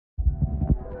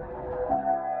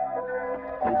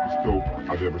Dopest dope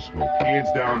I've ever smoked. Hands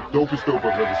down, dopest dope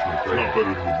I've ever smoked. It's not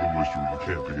better than the Blue Oyster. You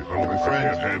can't be. I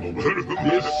can't handle better than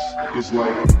This is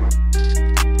like...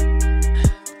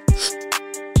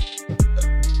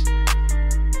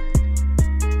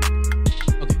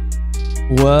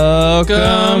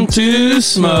 Welcome to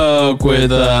Smoke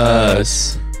With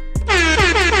Us.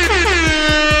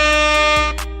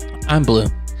 I'm Blue.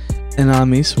 And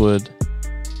I'm Eastwood.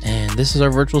 And this is our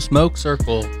virtual smoke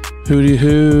circle. Hooty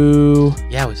hoo.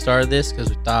 Yeah, we started this because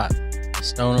we thought the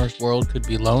stoner's world could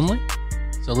be lonely.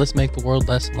 So let's make the world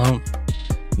less lonely.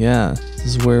 Yeah, this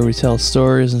is where we tell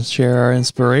stories and share our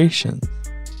inspirations.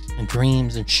 And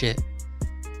dreams and shit.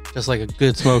 Just like a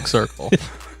good smoke circle.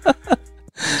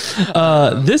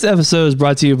 This episode is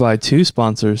brought to you by two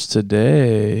sponsors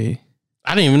today.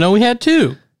 I didn't even know we had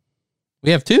two.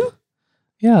 We have two?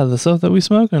 Yeah, the stuff that we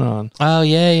smoking on. Oh,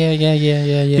 yeah.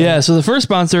 Yeah, so the first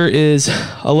sponsor is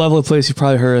a lovely place you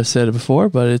probably heard us said it before,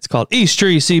 but it's called East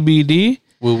Tree CBD.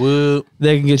 Woo woo.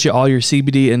 They can get you all your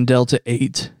CBD and Delta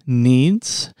 8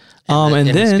 needs. And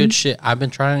then it's good shit. I've been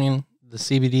trying the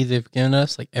CBD they've given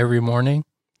us like every morning.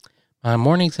 My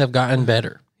mornings have gotten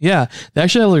better. Yeah, they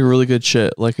actually have like really good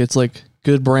shit. Like it's like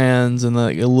good brands and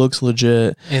like it looks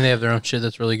legit. And they have their own shit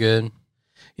that's really good.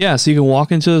 Yeah, so you can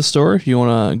walk into the store if you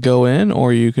want to go in,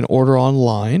 or you can order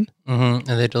online. Mm-hmm.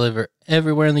 And they deliver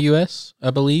everywhere in the U.S.,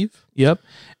 I believe. Yep.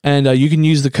 And you can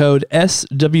use the code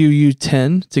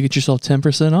SWU10 to get yourself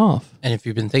 10% off. And if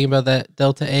you've been thinking about that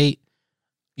Delta 8,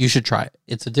 you should try it.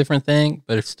 It's a different thing,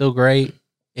 but it's still great.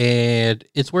 And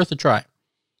it's worth a try.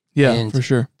 Yeah, and for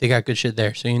sure. They got good shit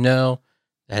there. So you know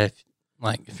that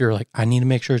if you're like, I need to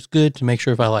make sure it's good to make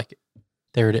sure if I like it.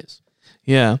 There it is.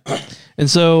 Yeah. And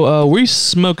so we're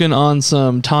smoking on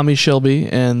some Tommy Shelby,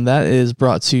 and that is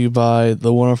brought to you by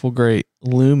the wonderful, great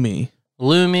Lumi.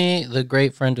 Lumi, the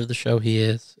great friend of the show he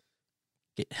is,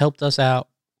 helped us out,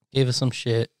 gave us some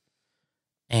shit,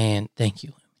 and thank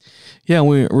you. Yeah,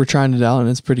 we're trying it out, and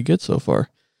it's pretty good so far.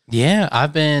 Yeah,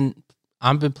 I've been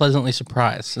pleasantly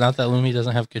surprised. Not that Lumi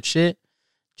doesn't have good shit,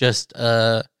 just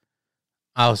I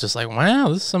was just like, wow,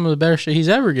 this is some of the better shit he's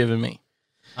ever given me.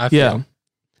 I feel. Yeah.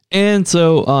 And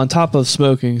so on top of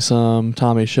smoking some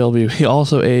Tommy Shelby, we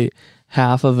also ate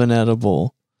half of an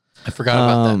edible. I forgot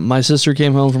about that. My sister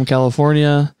came home from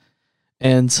California,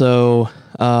 and so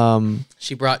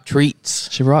she brought treats.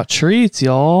 She brought treats,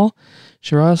 y'all.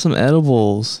 She brought us some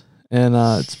edibles, and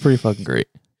it's pretty fucking great.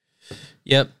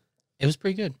 Yep. It was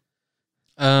pretty good.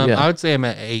 Yeah. I would say I'm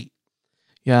at 8.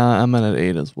 Yeah, I'm at an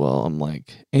 8 as well. I'm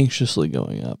like anxiously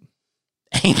going up.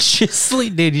 Anxiously?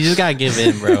 Dude, you just gotta give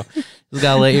in, bro. Just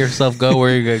gotta let yourself go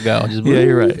where you're gonna go. Just yeah,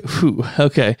 you're right. Whew.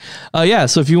 Okay. Yeah,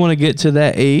 so if you want to get to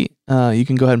that 8, you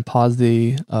can go ahead and pause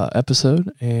the episode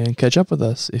and catch up with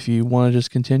us. If you want to just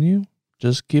continue,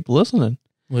 just keep listening.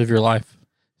 Live your life.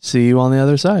 See you on the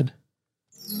other side.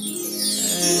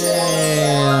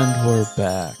 And we're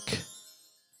back.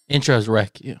 Intros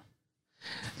wreck you.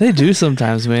 They do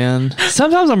sometimes, man.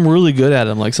 Sometimes I'm really good at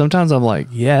them. Like sometimes I'm like,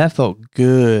 yeah, that felt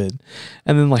good.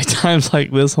 And then like times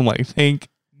like this, I'm like, thank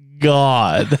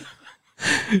God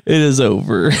it is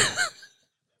over.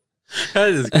 That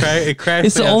is it cracks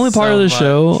It's the only part of the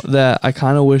show that I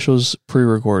kind of wish was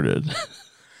pre-recorded.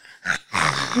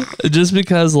 Just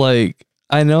because like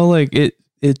I know like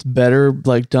it's better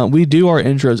like done. We do our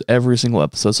intros every single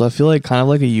episode, so I feel like kind of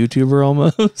like a YouTuber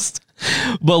almost.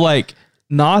 But like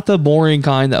not the boring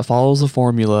kind that follows the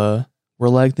formula. We're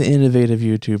like the innovative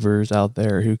YouTubers out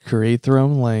there who create their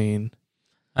own lane.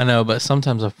 I know, but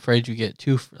sometimes I'm afraid you get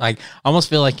too, like, I almost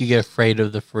feel like you get afraid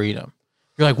of the freedom.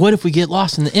 You're like, what if we get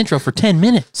lost in the intro for 10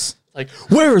 minutes? Like,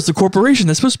 where is the corporation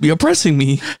that's supposed to be oppressing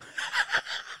me?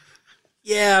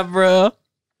 Yeah, bro.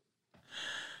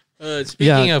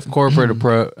 Speaking of corporate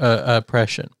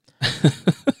oppression,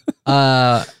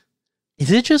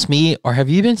 is it just me, or have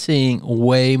you been seeing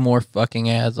way more fucking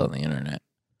ads on the internet?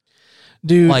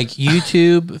 Dude. Like,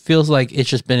 YouTube feels like it's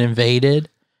just been invaded.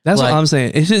 That's like, what I'm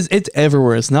saying. It's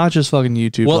everywhere. It's not just fucking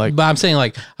YouTube. Well, like, but I'm saying,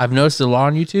 like, I've noticed it a lot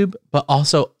on YouTube, but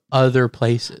also other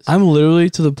places. I'm literally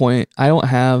to the point,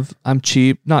 I'm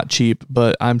cheap, not cheap,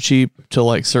 but I'm cheap to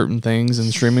like certain things,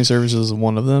 and streaming services is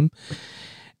one of them.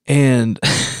 And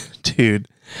dude,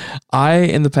 I,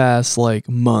 in the past like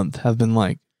month, have been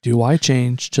like, do I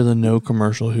change to the no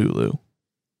commercial Hulu?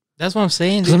 That's what I'm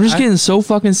saying. Dude, I'm just getting so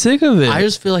fucking sick of it. I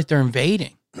just feel like they're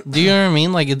invading. Do you know what I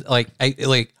mean? Like,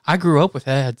 I grew up with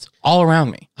ads all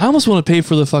around me. I almost want to pay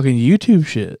for the fucking YouTube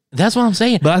shit. That's what I'm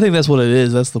saying. But I think that's what it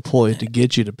is. That's the ploy, to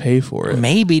get you to pay for it.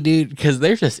 Maybe, dude, because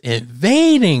they're just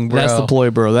invading, bro. That's the ploy,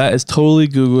 bro. That is totally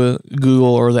Google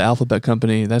or the Alphabet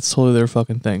company. That's totally their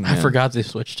fucking thing, man. I forgot they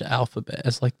switched to Alphabet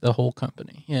as like the whole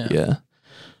company. Yeah. Yeah.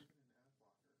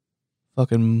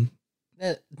 fucking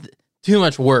Too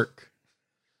much work.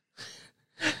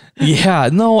 yeah,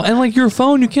 no, and like your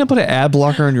phone, you can't put an ad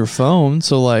blocker on your phone.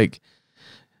 So like,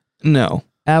 no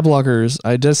ad blockers.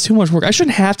 That's too much work. I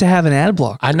shouldn't have to have an ad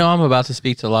blocker. I know I'm about to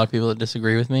speak to a lot of people that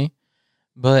disagree with me,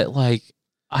 but like,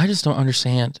 I just don't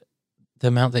understand the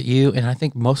amount that you and I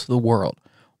think most of the world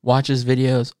watches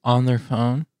videos on their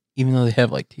phone, even though they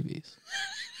have like TVs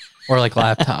or like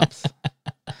laptops.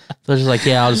 So they're just like,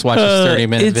 yeah, I'll just watch this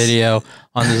 30-minute video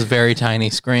on this very tiny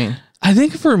screen. I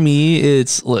think for me,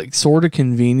 it's like sort of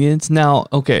convenience. Now,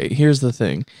 okay, here's the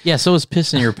thing. Yeah, so is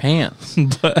pissing your pants.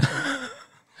 But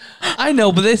I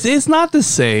know, but it's not the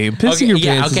same. Pissing your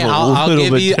pants is a little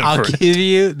bit different. I'll give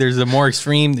you. There's a more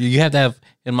extreme. You have to have,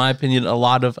 in my opinion, a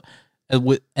lot of,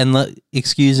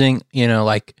 excusing,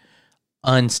 like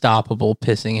unstoppable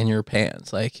pissing in your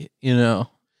pants, like So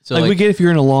like we get if you're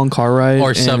in a long car ride or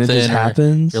and something, it just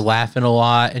happens. You're laughing a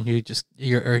lot and you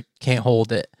can't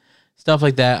hold it. Stuff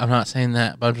like that. I'm not saying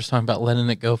that, but I'm just talking about letting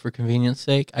it go for convenience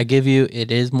sake. I give you,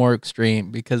 it is more extreme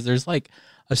because there's like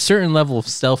a certain level of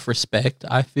self-respect,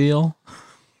 I feel,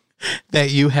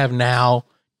 that you have now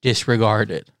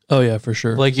disregarded. Oh yeah, for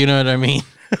sure. Like, you know what I mean?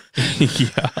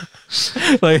 Yeah.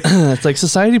 Like it's like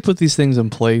society put these things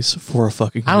in place for a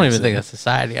fucking I don't even think that's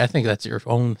society. I think that's your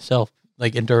own self,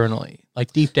 like internally,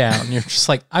 like deep down. You're just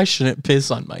like, I shouldn't piss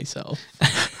on myself.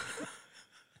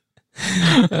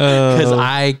 Because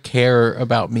I care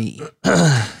about me.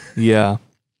 Yeah,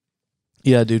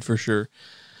 dude, for sure.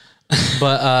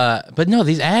 But no,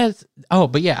 these ads. Oh,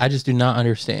 but yeah, I just do not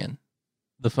understand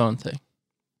the phone thing.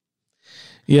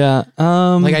 Yeah,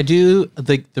 like I do.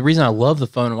 The reason I love the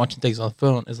phone and watching things on the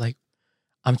phone is like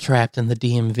I'm trapped in the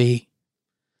DMV.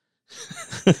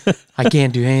 I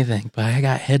can't do anything, but I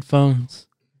got headphones,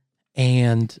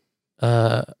 and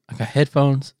I got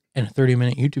headphones and a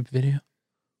 30-minute YouTube video.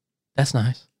 That's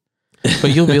nice.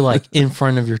 But you'll be like in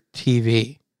front of your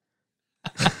TV.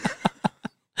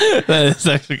 That is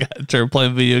actually got to turn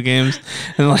playing video games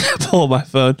and like I pull up my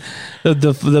phone.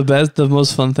 The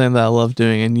most fun thing that I love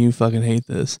doing, and you fucking hate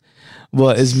this,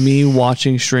 but is me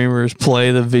watching streamers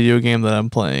play the video game that I'm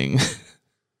playing.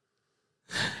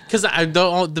 Because I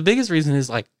don't. The biggest reason is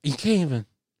like you can't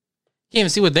even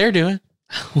see what they're doing.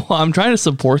 Well, I'm trying to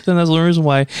support them. That's the only reason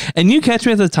why. And you catch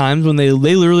me at the times when they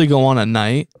literally go on at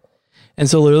night. And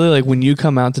so literally like when you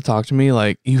come out to talk to me,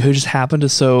 like you just happen to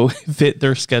so fit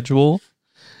their schedule.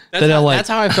 That's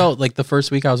how I felt like the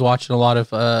first week I was watching a lot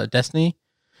of Destiny.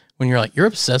 When you're like, you're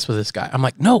obsessed with this guy. I'm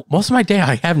like, no, most of my day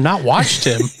I have not watched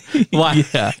him. Why?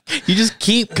 Yeah. You just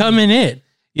keep coming in.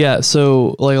 Yeah,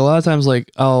 so like a lot of times like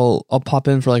I'll pop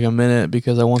in for like a minute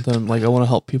because I want them, like I want to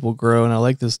help people grow, and I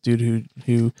like this dude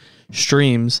who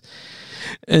streams.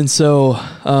 And so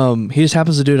he just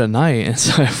happens to do it at night, and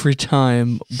so every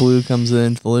time Blue comes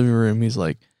into the living room, he's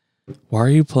like, "Why are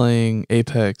you playing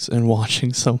Apex and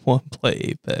watching someone play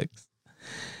Apex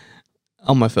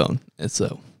on my phone?" And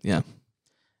so, yeah.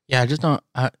 Yeah, I just don't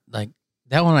like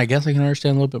that one. I guess I can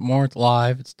understand a little bit more. It's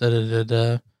live. It's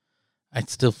da-da-da-da. I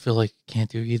still feel like I can't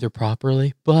do either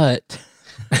properly, but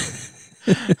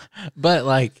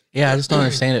like, yeah, I just don't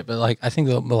understand it. But like, I think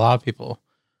a lot of people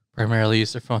primarily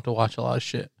use their phone to watch a lot of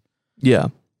shit. Yeah.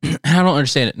 I don't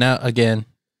understand it. Now, again,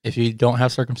 if you don't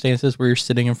have circumstances where you're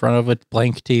sitting in front of a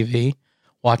blank TV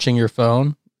watching your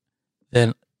phone,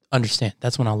 then understand.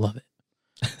 That's when I love it.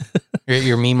 You're at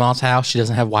your Meemaw's house. She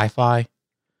doesn't have Wi-Fi.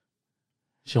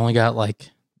 She only got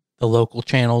like the local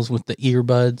channels with the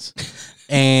earbuds.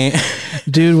 And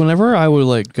dude, whenever I would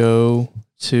like go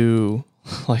to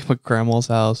like my grandma's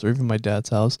house or even my dad's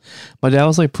house, my dad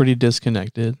was like pretty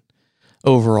disconnected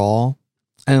overall,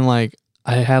 and like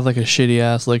I had like a shitty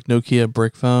ass like Nokia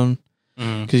brick phone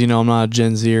because I'm not a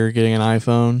Gen Zer getting an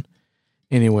iPhone.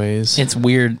 Anyways, it's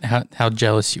weird how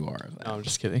jealous you are of that. No, I'm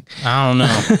just kidding. I don't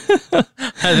know.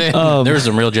 I think there was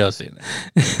some real jealousy in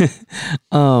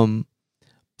there.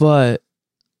 But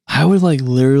I would like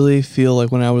literally feel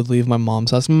like when I would leave my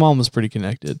mom's house, my mom was pretty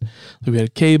connected. Like we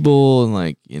had cable and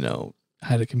like, I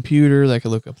had a computer that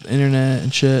could look up the internet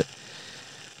and shit.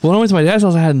 But when I went to my dad's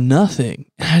house, I had nothing.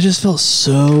 And I just felt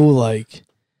so like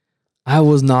I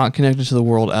was not connected to the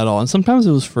world at all. And sometimes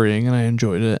it was freeing and I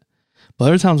enjoyed it. But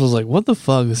other times I was like, what the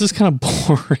fuck? This is kind of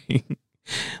boring.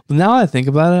 But now I think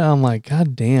about it, I'm like,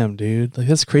 God damn, dude. Like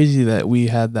that's crazy that we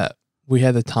had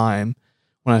the time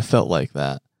when I felt like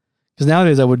that. Because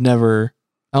nowadays I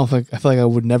feel like I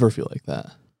would never feel like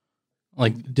that.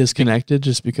 Like disconnected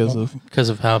just because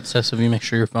of how obsessive you make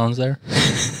sure your phone's there.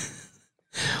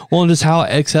 Well, and just how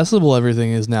accessible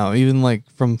everything is now. Even like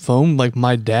from phone, like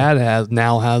my dad has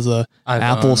a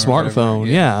Apple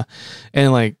smartphone. Yeah.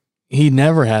 And like, he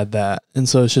never had that. And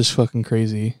so it's just fucking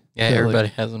crazy. Yeah, that, everybody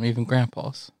has them, even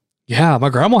grandpas. Yeah, my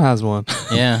grandma has one.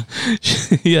 Yeah.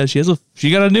 Yeah, she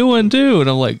got a new one too. And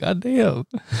I'm like, God damn.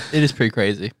 It is pretty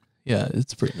crazy. Yeah,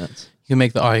 it's pretty nuts. You can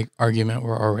make the argument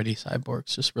we're already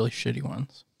cyborgs, just really shitty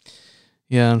ones.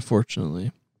 Yeah,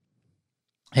 unfortunately.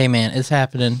 Hey man, it's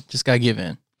happening. Just gotta give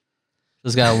in.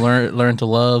 Just gotta learn to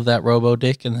love that robo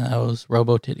dick and those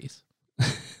robo titties.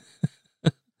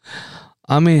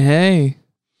 I mean, hey,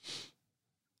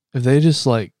 if they just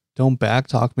like don't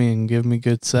backtalk me and give me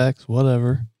good sex,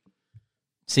 whatever.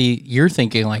 See, you're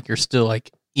thinking like you're still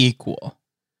like equal.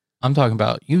 I'm talking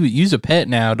about you use a pet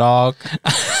now, dog.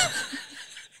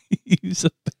 Use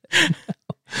a pet.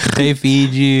 They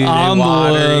feed you. I'm they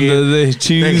water the one you. that they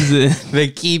choose it. They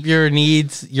keep your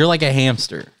needs. You're like a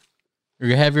hamster. You're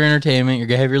gonna have your entertainment. You're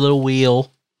gonna have your little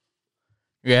wheel.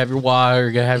 You're gonna have your water.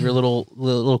 You're gonna have your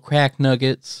little crack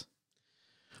nuggets.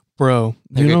 Bro,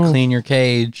 They're you gonna know, clean your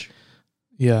cage.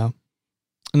 yeah.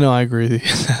 No, I agree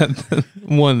with you.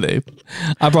 One day.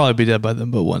 I'll probably be dead by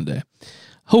then, but one day.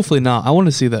 Hopefully not. I want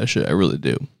to see that shit. I really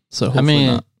do. So hopefully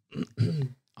not.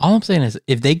 All I'm saying is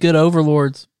if they good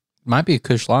overlords, it might be a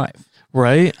cush life.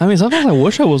 Right? I mean, sometimes I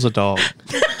wish I was a dog.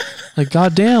 Like,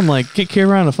 goddamn, like, get carried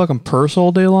around a fucking purse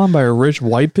all day long by a rich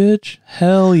white bitch?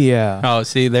 Hell yeah. Oh,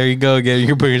 see, there you go again.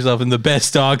 You're putting yourself in the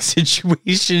best dog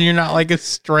situation. You're not like a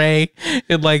stray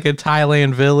in like a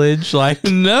Thailand village. Like,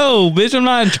 No, bitch, I'm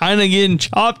not trying to get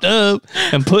chopped up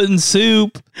and put in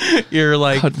soup. you're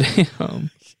like, God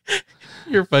damn.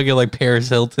 you're fucking like Paris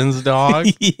Hilton's dog.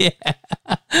 Yeah.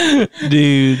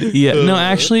 Dude. Yeah. No,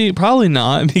 actually, probably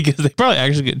not because they probably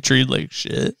actually get treated like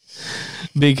shit.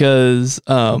 Because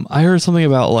I heard something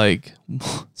about like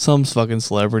some fucking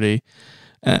celebrity.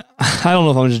 I don't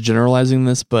know if I'm just generalizing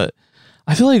this, but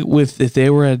I feel like if they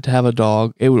were to have a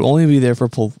dog, it would only be there for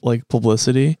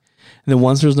publicity. And then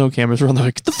once there's no cameras around, they're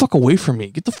like, get the fuck away from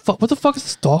me. Get the fuck. What the fuck is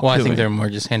this dog Well, I doing? think they're more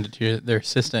just handed to their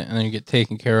assistant and then you get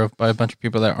taken care of by a bunch of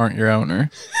people that aren't your owner.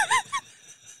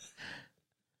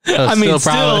 So I mean, it's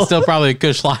still probably a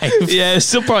cush life. Yeah, it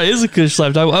still probably is a kush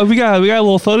lifetime. Oh, we got a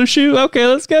little photo shoot. Okay,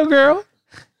 let's go, girl.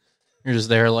 You're just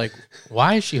there like,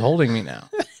 why is she holding me now?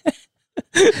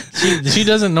 she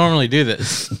doesn't normally do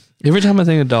this. Every time I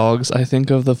think of dogs, I think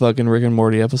of the fucking Rick and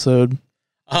Morty episode.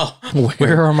 Oh,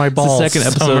 where are my It's balls? the second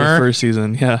episode of the first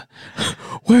season. Yeah.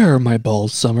 Where are my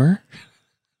balls, Summer?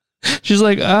 She's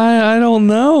like, I don't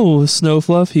know,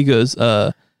 Snowfluff. He goes,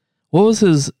 what was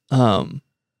his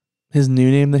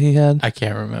new name that he had? I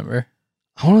can't remember.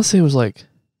 I want to say it was like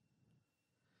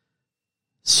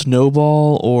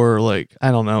Snowball or like,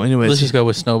 I don't know. Anyways, Let's just go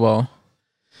with Snowball.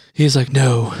 he's like,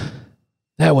 no,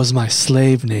 that was my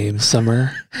slave name,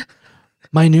 Summer.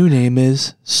 My new name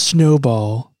is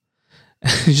Snowball.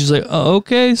 And she's like, oh,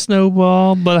 okay,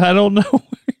 Snowball, but I don't know where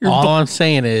your All I'm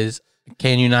saying is,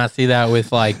 can you not see that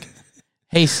with like,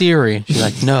 hey Siri? And she's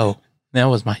like, no, that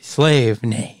was my slave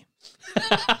name.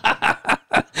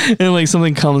 and like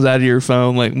something comes out of your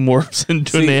phone, like morphs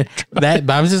into an android.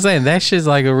 But I'm just saying that shit's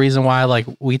like a reason why like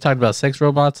we talked about sex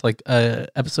robots like a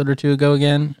episode or two ago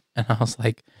again, and I was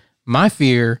like, my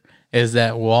fear is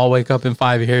that we'll all wake up in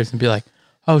 5 years and be like,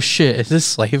 oh shit, is this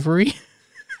slavery?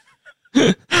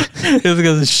 It's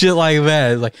because of shit like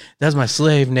that. It's like, that's my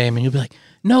slave name, and you'll be like,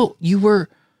 no, you were,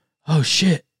 oh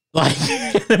shit. Like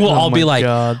we'll all be like,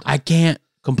 God. I can't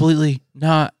completely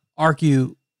not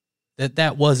argue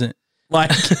that wasn't like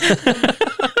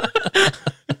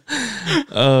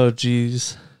Oh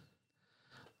jeez.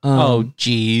 oh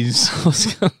geez. I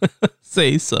was gonna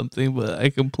say something, but I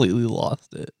completely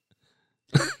lost it.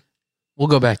 We'll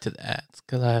go back to the ads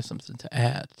because I have something to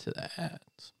add to the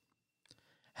ads.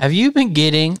 Have you been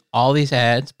getting all these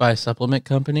ads by a supplement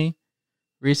company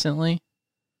recently?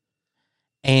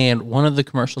 And one of the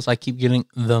commercials I keep getting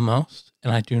the most,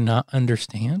 and I do not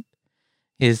understand,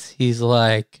 is he's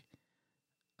like,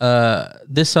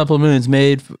 this supplement is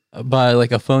made by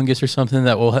like a fungus or something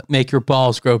that will make your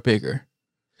balls grow bigger.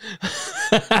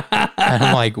 And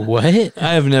I'm like, what? I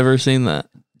have never seen that.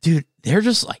 Dude, they're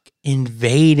just like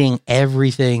invading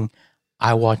everything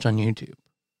I watch on YouTube.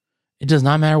 It does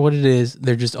not matter what it is.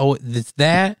 They're just, oh, it's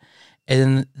that.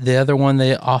 And the other one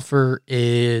they offer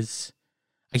is,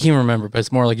 I can't remember, but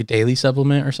it's more like a daily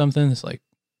supplement or something. It's like,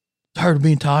 tired of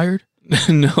being tired?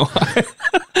 No,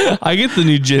 I get the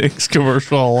Nugenics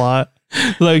commercial a lot.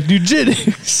 Like,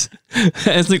 Nugenics.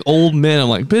 It's like old men. I'm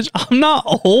like, bitch, I'm not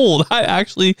old. I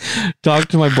actually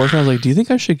talked to my boyfriend. I was like, do you think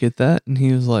I should get that? And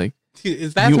he was like,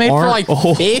 That's You made for aren't like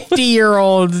old.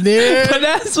 50-year-olds, dude. but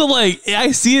that's what, like,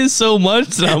 I see it so much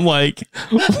that I'm like,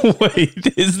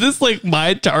 wait, is this like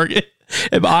my target?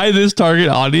 Am I this target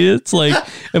audience? Like,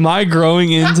 am I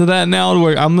growing into that now to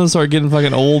where I'm gonna start getting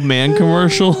fucking old man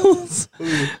commercials?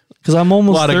 Because I'm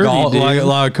almost 30, dude. A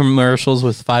lot of commercials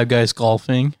with five guys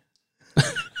golfing.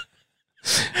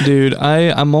 Dude,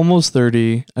 I'm almost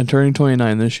 30. I'm turning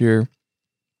 29 this year.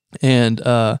 And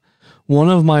one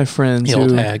of my friends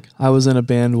who I was in a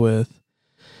band with,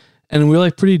 and we were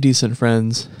like pretty decent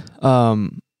friends.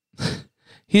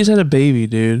 He just had a baby,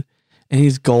 dude. And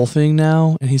he's golfing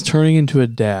now, and he's turning into a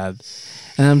dad.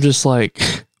 And I'm just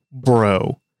like,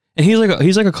 bro. And he's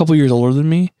like a couple years older than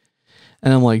me.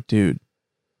 And I'm like, dude,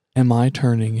 am I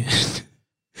turning it?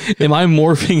 Am I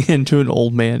morphing into an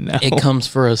old man now? It comes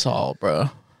for us all, bro.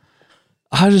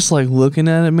 I just like looking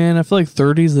at it, man. I feel like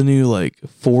 30 is the new like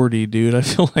 40, dude. I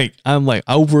feel like I'm like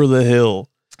over the hill.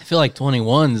 I feel like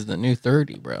 21 is the new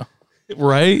 30, bro.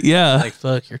 Right? Yeah. Like,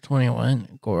 fuck, you're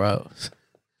 21. Gross.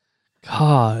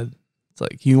 God. It's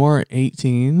like, you aren't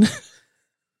 18.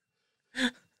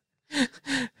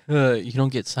 You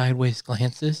don't get sideways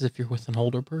glances if you're with an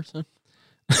older person.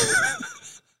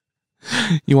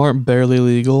 You aren't barely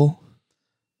legal.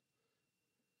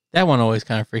 That one always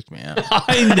kind of freaked me out.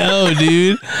 I know,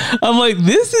 dude. I'm like,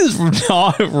 this is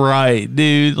not right,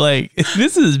 dude. Like,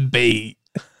 this is bait.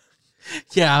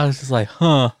 Yeah, I was just like,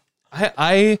 huh.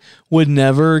 I would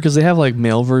never, because they have like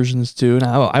male versions too, and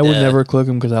I would never click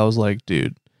them because I was like,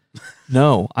 dude,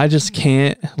 no, I just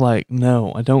can't. Like,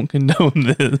 no, I don't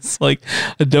condone this. Like,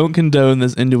 I don't condone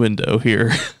this innuendo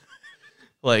here.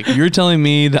 Like, you're telling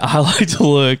me that I like to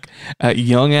look at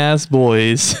young ass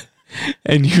boys,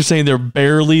 and you're saying they're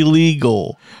barely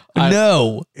legal.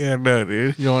 No. Yeah, no,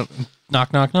 dude. You don't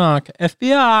knock, knock, knock.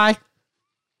 FBI.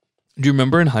 Do you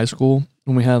remember in high school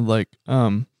when we had like,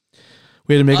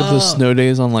 we had to make up those snow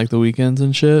days on like the weekends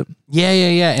and shit? Yeah.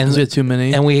 And we had too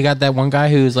many. And we got that one guy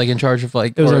who was like in charge of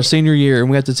like, it was our senior year, and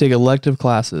we had to take elective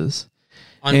classes.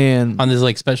 On this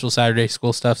like special Saturday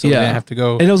school stuff, so we didn't have to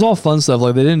go. And it was all fun stuff.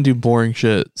 Like, they didn't do boring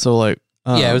shit. So like,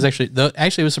 it was actually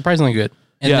it was surprisingly good.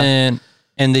 And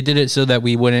then they did it so that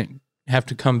we wouldn't have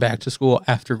to come back to school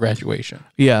after graduation.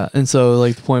 Yeah, and so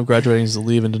like the point of graduating is to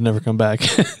leave and to never come back.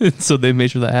 So they made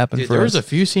sure that happened. There was a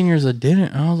few seniors that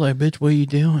didn't. I was like, bitch, what are you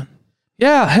doing?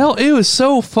 Yeah, hell, it was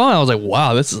so fun. I was like,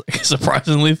 wow, this is like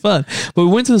surprisingly fun. But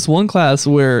we went to this one class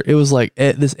where it was like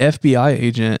this FBI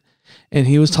agent, and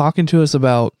he was talking to us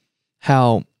about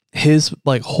how his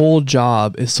like whole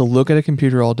job is to look at a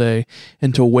computer all day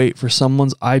and to wait for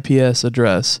someone's IPS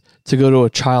address to go to a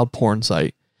child porn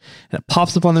site. And it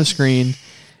pops up on their screen,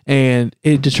 and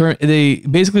they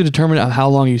basically determine how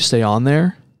long you stay on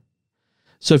there.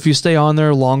 So if you stay on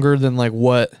there longer than like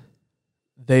what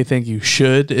they think you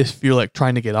should, if you're like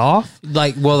trying to get off,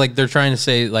 like they're trying to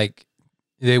say like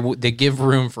they give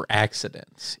room for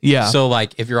accidents. Yeah. So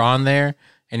like if you're on there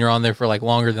and you're on there for like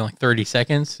longer than like 30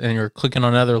 seconds and you're clicking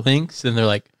on other links, then they're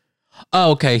like,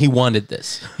 oh, okay, he wanted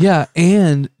this. Yeah.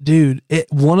 And dude,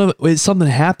 something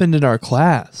happened in our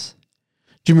class.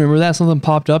 Do you remember that? Something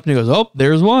popped up and he goes, oh,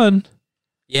 there's one.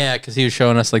 Yeah, because he was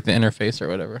showing us like the interface or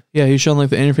whatever. Yeah, he's showing like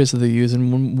the interface that they use,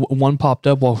 and when one popped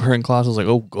up while we were in class, I was like,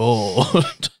 oh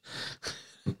god.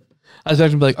 I was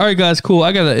actually like, all right guys, cool,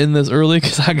 I gotta end this early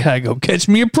because I gotta go catch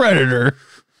me a predator.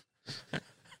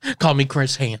 Call me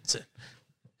Chris Hansen.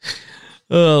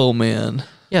 Oh man.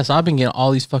 Yeah, so I've been getting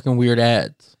all these fucking weird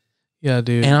ads. Yeah,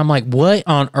 dude. And I'm like, what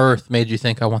on earth made you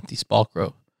think I want these bulk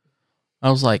growth?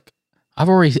 I was like, I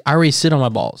already sit on my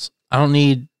balls. I don't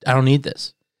need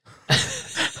this.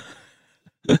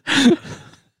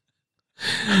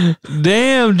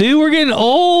 Damn, dude, we're getting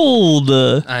old.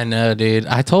 I know, dude.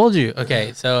 I told you.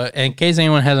 Okay, so in case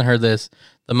anyone hasn't heard this,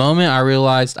 the moment I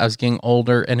realized I was getting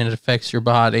older and it affects your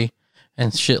body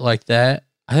and shit like that,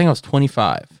 I think I was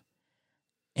 25.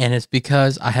 And it's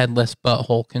because I had less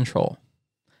butthole control.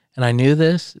 And I knew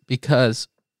this because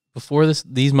before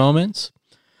these moments,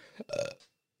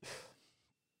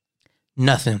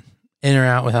 nothing in or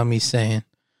out without me saying.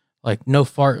 Like, no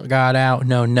fart got out,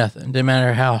 no nothing. Didn't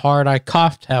matter how hard I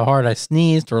coughed, how hard I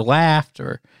sneezed or laughed,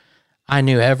 or I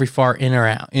knew every fart in or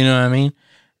out. You know what I mean?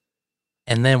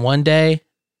 And then one day,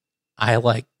 I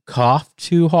like coughed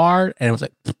too hard, and it was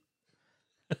like,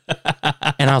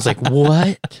 and I was like,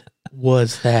 what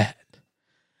was that?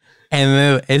 And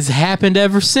then it's happened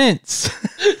ever since.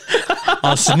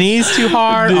 I'll sneeze too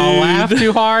hard, dude. I'll laugh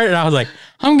too hard, and I was like,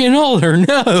 I'm getting older.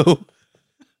 No.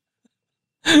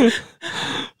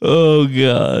 Oh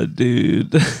god,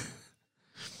 dude.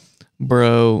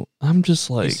 Bro, I'm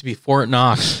just like, used to be Fort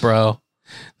Knox, bro.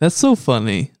 That's so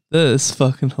funny. That is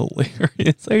fucking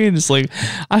hilarious. I can just like,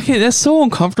 that's so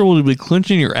uncomfortable to be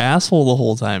clenching your asshole the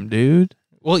whole time, dude.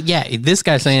 Well, yeah, this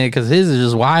guy's saying it because his is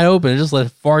just wide open. It just let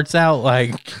farts out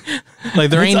like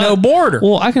there ain't no border.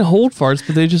 Well, I can hold farts,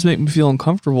 but they just make me feel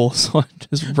uncomfortable. So I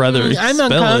just rather. I'm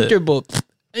expel uncomfortable.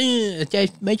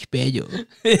 That's much better.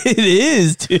 It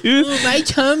is, dude. Oh, my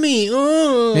tummy.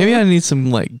 Oh. Maybe I need some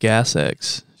like Gas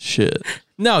X shit.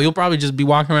 No, you'll probably just be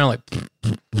walking around like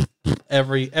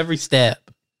every step.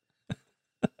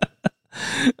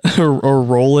 or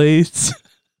Rolaids.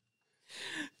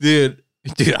 Dude,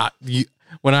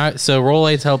 so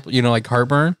Rolaids help, like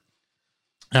heartburn.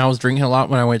 And I was drinking a lot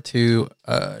when I went to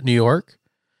New York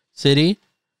City,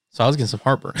 so I was getting some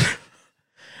heartburn.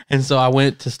 And so I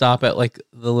went to stop at like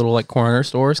the little like corner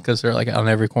stores because they're like on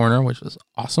every corner, which was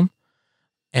awesome.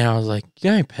 And I was like, "You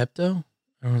got any Pepto?"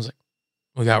 And I was like,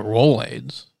 "We got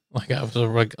Rolaids." Like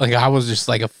I was just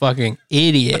like a fucking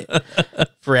idiot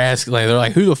for asking. Like they're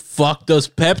like, "Who the fuck does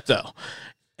Pepto?"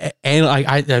 And like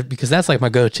I because that's like my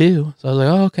go-to. So I was like,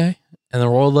 "Oh, okay." And the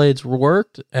Rolaids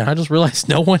worked, and I just realized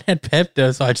no one had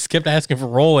Pepto, so I just kept asking for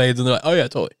Rolaids, and they're like, "Oh yeah,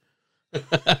 totally."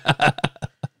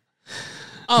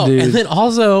 Oh, dude. And then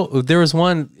also there was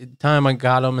one time I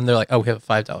got them, and they're like, "Oh, we have a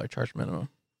 $5 charge minimum."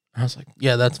 I was like,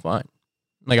 "Yeah, that's fine."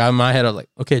 Like in my head, I was like,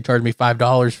 "Okay, charge me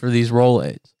 $5 for these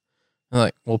Rolaids." And they're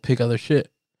like, "We'll pick other shit."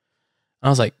 I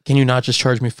was like, "Can you not just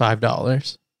charge me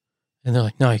 $5?" And they're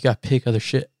like, "No, you got to pick other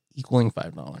shit equaling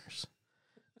 $5."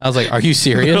 I was like, "Are you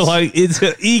serious?" Like, it's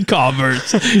an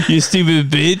e-commerce, you stupid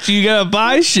bitch. You gotta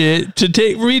buy shit to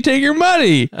take your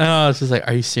money. And I was just like,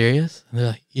 "Are you serious?" And they're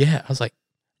like, "Yeah." I was like,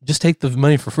 "Just take the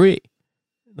money for free.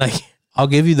 Like, I'll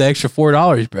give you the extra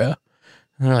 $4, bro." And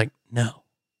they're like, "No."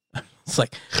 It's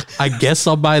like, "I guess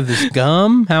I'll buy this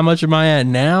gum. How much am I at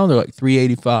now?" They're like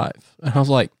 $3.85. And I was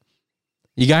like,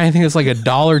 "You got anything that's like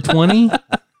 $1.20?" And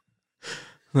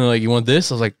they're like, "You want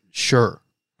this?" I was like, "Sure."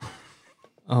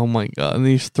 Oh my God. And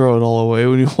then you just throw it all away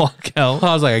when you walk out.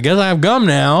 I was like, "I guess I have gum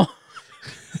now."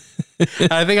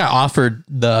 I think I offered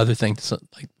the other thing to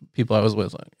like people I was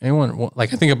with. Like, anyone want,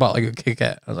 like, I think about like a Kit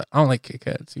Kat. I was like, "I don't like Kit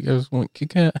Kats. You guys want Kit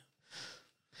Kat?"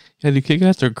 Yeah, dude, Kit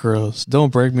Kats are gross.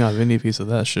 Don't break me off any piece of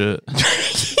that shit.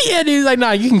 Yeah, dude. He's like,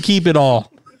 "Nah, you can keep it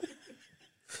all."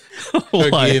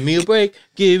 Like, give me a break.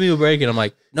 Give me a break. And I'm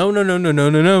like, no.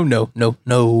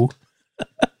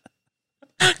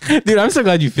 Dude, I'm so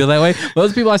glad you feel that way.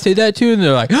 Most people I say that to, and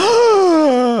they're like,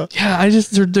 yeah,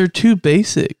 they're too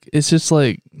basic. It's just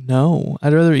like, no,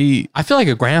 I'd rather eat. I feel like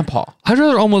a grandpa. I'd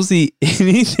rather almost eat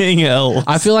anything else.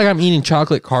 I feel like I'm eating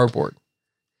chocolate cardboard.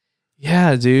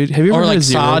 Yeah, dude. Have you ever like had a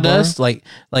Zero sawdust, bar?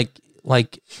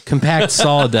 like compact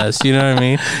sawdust? You know what I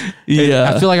mean?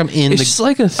 Yeah. I feel like I'm in it's just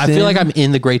like a thin, I feel like I'm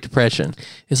in the Great Depression.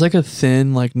 It's like a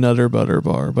thin, like Nutter Butter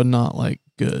bar, but not like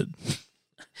good.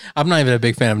 I'm not even a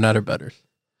big fan of Nutter Butters.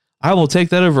 I will take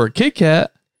that over a Kit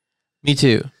Kat. Me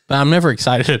too. But I'm never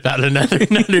excited about another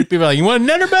Nutter. People are like, "You want a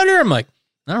Nutter Butter?" I'm like,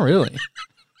 "Not really."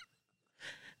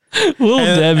 Little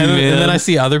Debbie, man. And then I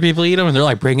see other people eat them, and they're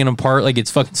like breaking them apart like it's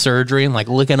fucking surgery, and like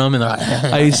licking them, and they're like,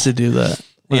 I used to do that.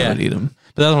 Yeah. I would eat them.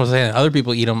 But that's what I'm saying. Other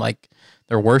people eat them like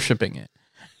they're worshiping it.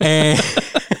 And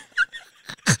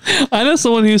I know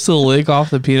someone who used to lick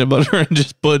off the peanut butter and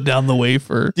just put down the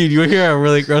wafer. dude, you want to hear a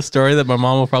really gross story that my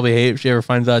mom will probably hate if she ever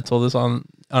finds out I told this on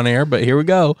air, but here we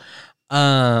go.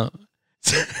 So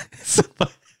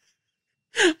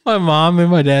my mom and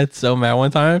my dad so mad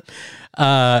one time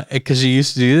because she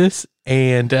used to do this,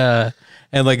 and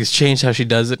like it's changed how she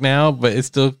does it now, but it's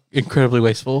still incredibly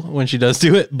wasteful when she does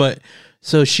do it. But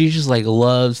so she just like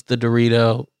loves the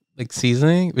Dorito like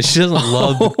seasoning, but she doesn't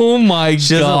love Oh my God.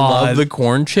 she doesn't love the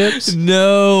corn chips.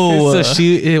 No. So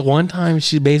she at one time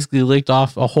she basically licked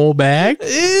off a whole bag.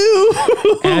 Ew.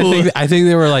 And I think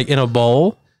they were like in a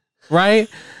bowl, right?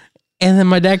 And then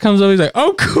my dad comes over, he's like,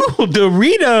 "Oh, cool,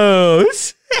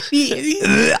 Doritos."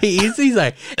 He's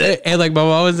like, and like my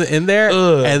mom was in there,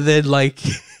 and then like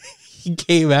he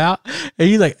came out, and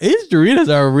he's like, "These Doritos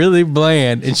are really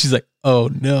bland," and she's like, "Oh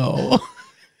no."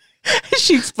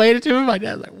 She explained it to him. My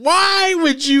dad's like, "Why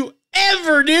would you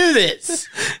ever do this?"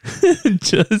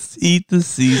 Just eat the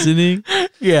seasoning.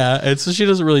 Yeah, and so she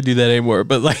doesn't really do that anymore.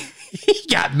 But like, he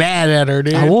got mad at her,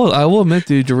 dude. I will admit,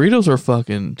 dude, Doritos are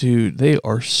fucking, dude, they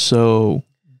are so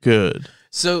good.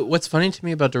 So what's funny to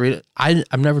me about Doritos, I'm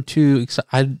never too excited.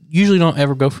 I usually don't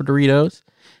ever go for Doritos,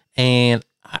 and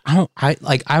I'm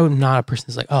not a person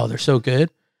that's like, "Oh, they're so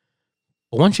good."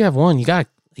 But once you have one, you gotta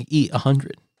like, eat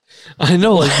 100. I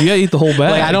know, like you gotta eat the whole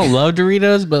bag. Like, I don't love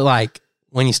Doritos, but like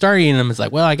when you start eating them, it's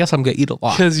like, well, I guess I'm gonna eat a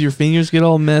lot because your fingers get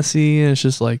all messy, and it's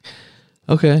just like,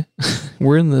 okay,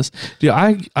 we're in this. Dude,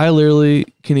 I literally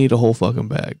can eat a whole fucking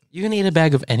bag. You can eat a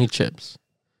bag of any chips.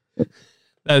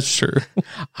 That's true.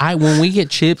 When we get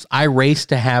chips, I race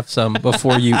to have some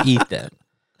before you eat them.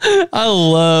 I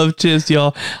love chips,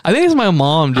 y'all. I think it's my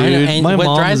mom, I know, dude. and My what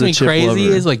mom drives is a me chip crazy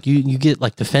lover. is like you get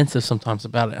like defensive sometimes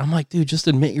about it. I'm like, dude, just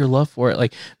admit your love for it.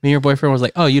 Like me and your boyfriend was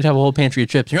like, oh, you'd have a whole pantry of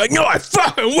chips. And you're like, no, I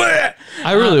fucking would.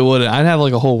 I really wouldn't. I'd have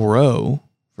like a whole row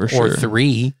for sure. Or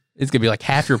 3. It's gonna be like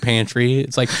half your pantry.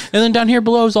 It's like, and then down here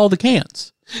below is all the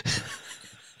cans.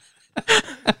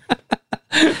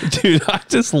 Dude, I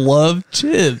just love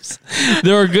chips.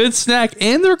 They're a good snack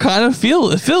and they're kind of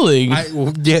filling.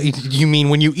 Yeah, you mean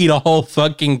when you eat a whole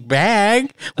fucking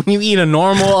bag? When you eat a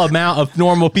normal amount of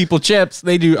normal people chips,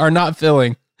 they are not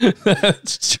filling.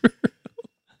 That's true.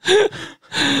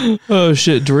 Oh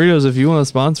shit, Doritos! If you want to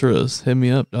sponsor us, hit me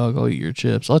up, dog. I'll eat your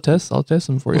chips. I'll test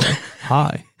them for you.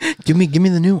 Hi. Give me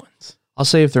the new ones. I'll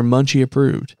say if they're Munchie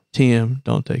approved. TM,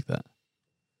 don't take that.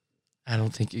 I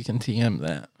don't think you can TM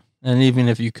that. And even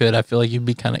if you could, I feel like you'd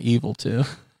be kind of evil too.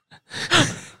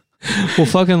 Well,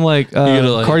 fucking like,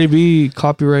 Cardi B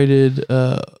copyrighted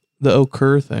the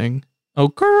Occur thing.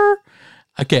 Occur.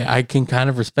 Okay, I can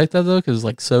kind of respect that though, because it's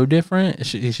like so different.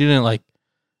 She didn't like.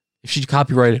 If she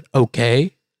copyrighted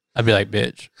okay, I'd be like,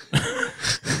 bitch.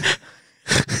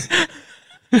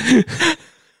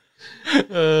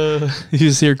 You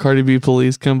just hear Cardi B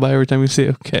police come by every time you say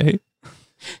okay.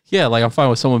 Yeah, like I'm fine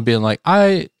with someone being like,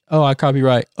 I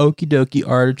copyright okie dokie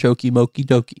artichoke moki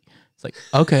dokie. It's like,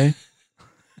 okay.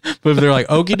 But if they're like,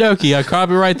 okie dokie, I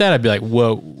copyright that, I'd be like,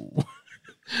 whoa.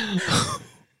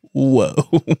 Whoa,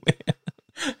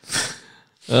 man.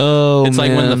 Oh, it's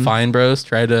like when the man. Fine Bros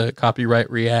tried to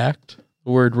copyright React,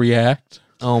 the word React.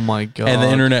 Oh my god. And the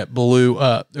internet blew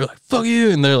up. They're like, fuck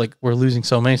you. And they're like, we're losing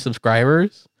so many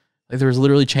subscribers. Like there was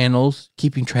literally channels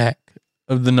keeping track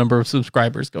of the number of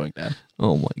subscribers going down.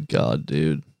 Oh my god,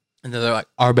 dude. And then they're like,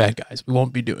 our bad guys. We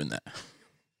won't be doing that.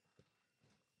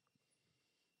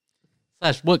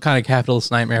 Slash, what kind of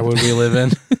capitalist nightmare would we live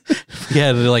in? If we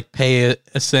had to like pay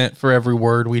a cent for every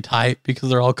word we type because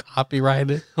they're all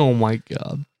copyrighted. Oh my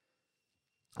god.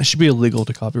 It should be illegal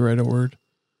to copyright a word.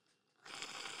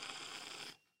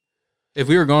 If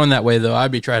we were going that way though,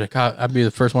 I'd be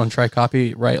the first one to try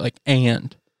copyright like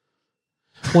and.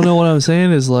 Well, no, what I'm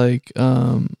saying is like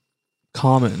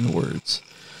comment in the words.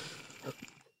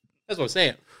 That's what I'm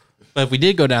saying. But if we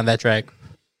did go down that track,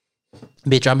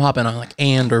 bitch, I'm hopping on like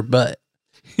and or but.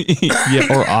 Yeah,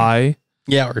 or I.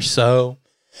 Yeah, or so.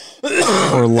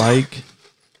 Or like.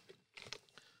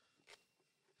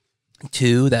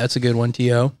 2, that's a good one,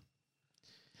 T.O.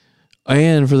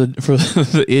 And for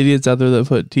the idiots out there that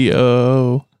put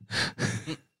TOO.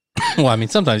 Well, I mean,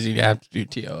 sometimes you have to do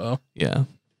TOO. Yeah.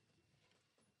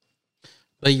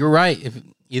 But you're right. If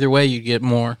either way, you get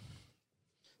more.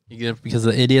 You get it because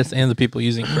of the idiots and the people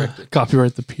using it correctly.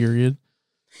 Copyright the period.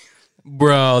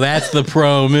 Bro, that's the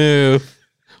pro move.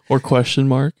 Or question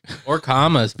mark. Or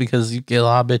commas, because you get a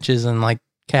lot of bitches and like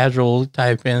casual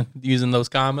type in using those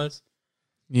commas.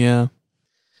 Yeah.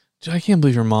 Dude, I can't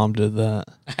believe your mom did that.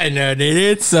 I know, dude.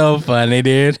 It's so funny,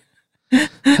 dude.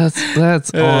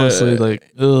 That's honestly like,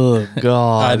 oh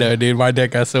god. I know, dude. My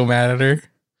dad got so mad at her.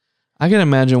 I can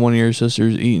imagine one of your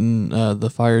sisters eating the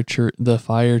fire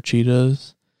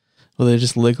Cheetos, where they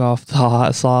just lick off the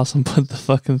hot sauce and put the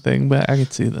fucking thing back. I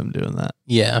could see them doing that.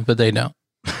 Yeah, but they don't.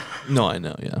 No, I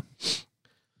know. Yeah,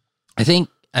 I think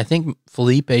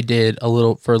Felipe did for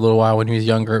a little while when he was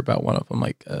younger about one of them,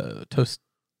 like toast.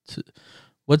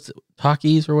 What's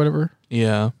Takis or whatever.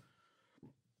 yeah.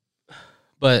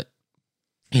 But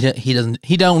he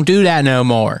don't do that no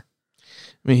more.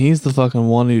 I mean, he's the fucking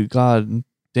one who, god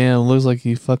damn, looks like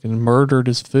he fucking murdered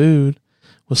his food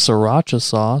with sriracha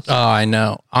sauce. Oh, I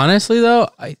know. Honestly, though,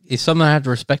 it's something I have to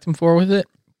respect him for with it.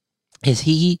 Is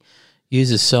he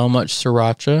uses so much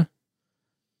sriracha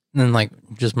and then like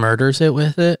just murders it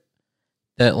with it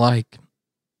that like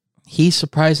he's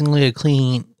surprisingly a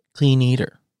clean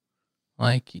eater.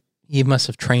 Like he must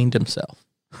have trained himself,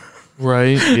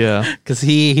 Right? Yeah. because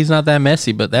he's not that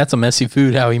messy, but that's a messy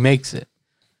food how he makes it.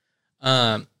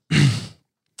 So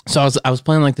I was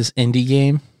playing like this indie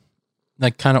game,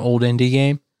 like kind of old indie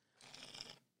game,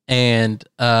 and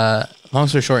long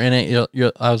story short, in it,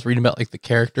 I was reading about like the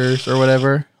characters or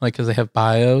whatever, like because they have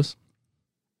bios,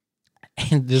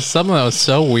 and there's something that was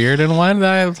so weird in one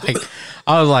that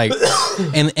I was like,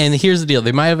 and here's the deal: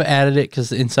 they might have added it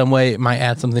because in some way it might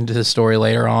add something to the story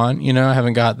later on. You know, I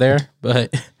haven't got there,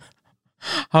 but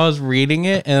I was reading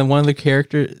it, and one of the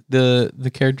character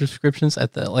descriptions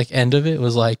at the like end of it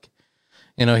was like,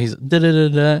 you know, he's da da da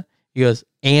da. He goes,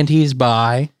 and he's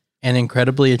bi and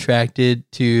incredibly attracted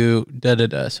to da da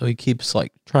da. So he keeps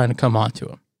like trying to come on to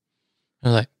him. I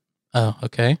was like, oh,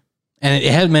 okay. And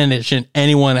it hadn't mentioned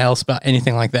anyone else about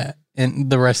anything like that in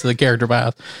the rest of the character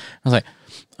bios. I was like,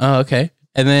 oh, okay.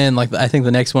 And then like I think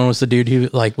the next one was the dude who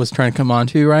like was trying to come on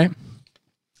to, right?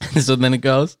 So then it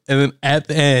goes, and then at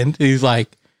the end he's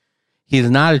like, he's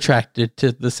not attracted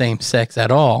to the same sex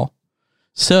at all,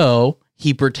 so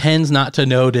he pretends not to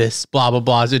notice blah blah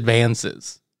blah's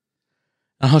advances.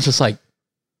 And I was just like,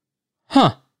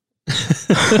 huh.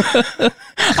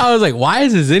 I was like, why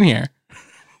is this in here?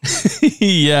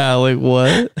 Yeah, like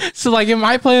what? So like, am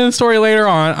I playing the story later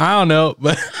on? I don't know,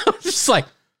 but I was just like,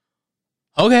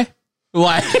 okay,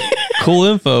 why? Cool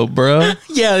info, bro.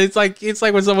 Yeah, it's like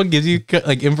when someone gives you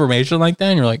like information like that,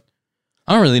 and you're like,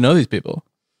 I don't really know these people.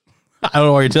 I don't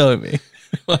know what you're telling me.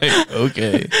 Like,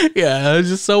 okay. Yeah, it was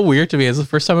just so weird to me. It's the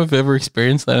first time I've ever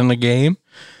experienced that in a game,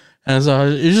 and so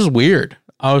it's just weird.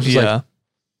 I was just like,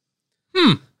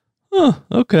 oh,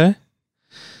 okay,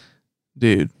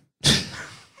 dude.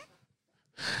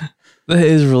 That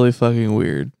is really fucking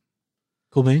weird.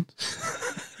 cool beans.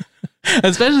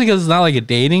 Especially because it's not like a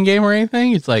dating game or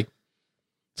anything. It's like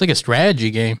a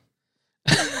strategy game.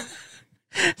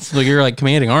 It's like you're like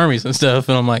commanding armies and stuff,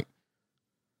 and I'm like,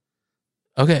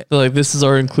 okay, They're like, this is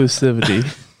our inclusivity.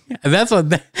 and that's what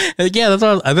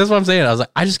I'm saying. I was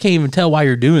like, I just can't even tell why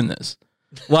you're doing this.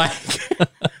 Like,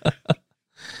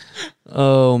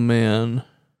 Oh man,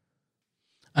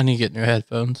 I need to get new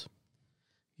headphones.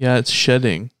 yeah, it's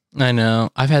shedding. I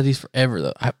know. I've had these forever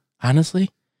though. Honestly,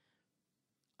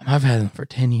 I've had them for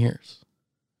 10 years.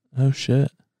 Oh shit.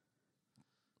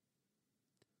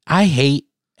 I hate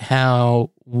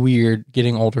how weird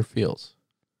getting older feels.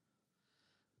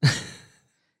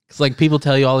 Because like people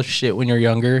tell you all this shit when you're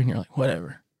younger and you're like,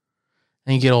 whatever.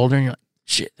 And you get older and you're like,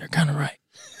 shit, they're kind of right.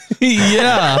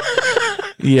 Yeah.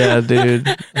 Yeah, dude.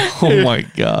 Oh my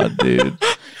god, dude.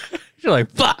 You're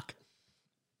like, fuck.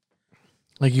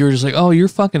 Like you were just like, oh, you're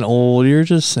fucking old. You're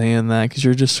just saying that because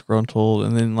you're just scruntled,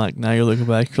 and then like now you're looking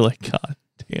back, you're like, god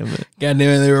damn it. God damn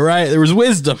it, they were right. There was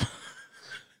wisdom.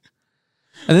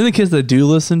 And then the kids that do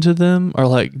listen to them are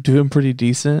like doing pretty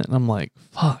decent, and I'm like,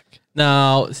 fuck.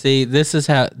 No, see, this is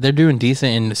how they're doing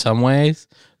decent in some ways,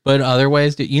 but in other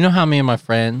ways, dude, you know how me and my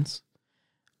friends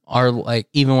are like,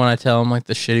 even when I tell them like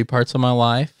the shitty parts of my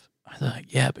life, they're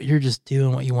like, yeah, but you're just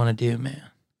doing what you want to do, man.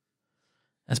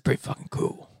 That's pretty fucking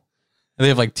cool. And they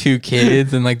have like 2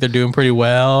 kids and like they're doing pretty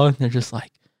well. And they're just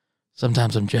like,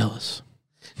 sometimes I'm jealous.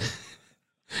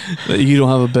 That you don't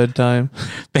have a bedtime.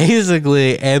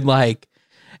 Basically, and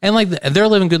they're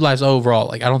living good lives overall.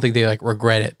 Like, I don't think they like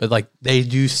regret it, but like they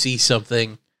do see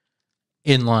something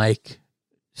in like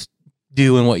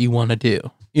doing what you want to do.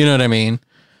 You know what I mean?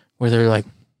 Where they're like,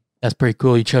 that's pretty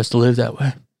cool. You chose to live that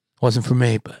way. Wasn't for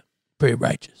me, but pretty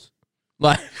righteous.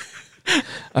 Like,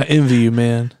 I envy you,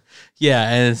 man. yeah.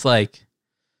 And it's like,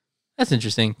 that's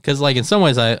interesting. Cause like in some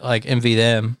ways I like envy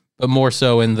them, but more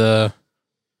so in the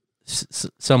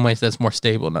some ways that's more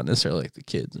stable, not necessarily like the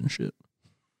kids and shit.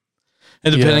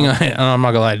 And depending on, I'm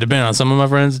not gonna lie, depending on some of my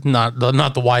friends, not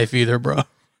the wife either, bro.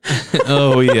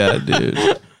 Oh yeah,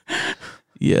 dude.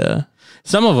 Yeah.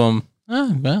 Some of them,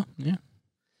 well, yeah.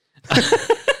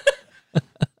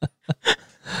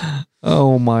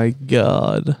 Oh my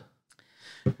god.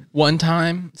 One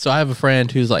time, so I have a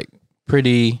friend who's like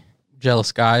pretty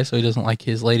jealous guy, so he doesn't like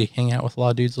his lady hanging out with a lot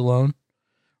of dudes alone,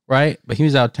 right? But he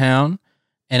was out of town,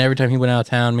 and every time he went out of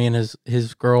town, me and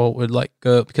his girl would like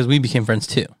go, because we became friends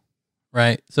too,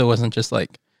 right? So it wasn't just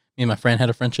like me and my friend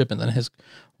had a friendship, and then his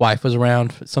wife was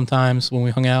around sometimes when we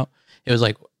hung out. It was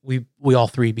like we all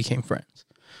 3 became friends.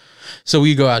 So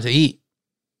we go out to eat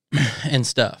and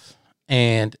stuff,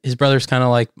 and his brother's kind of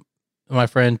like my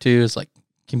friend too, is like,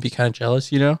 can be kind of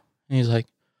jealous, you know? And he's like,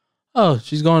 oh,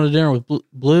 she's going to dinner with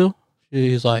Blue.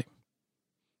 He's like,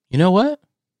 you know what?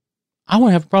 I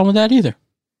wouldn't have a problem with that either.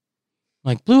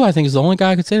 Like, Blue, I think, is the only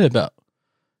guy I could say that about.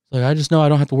 Like, I just know I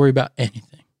don't have to worry about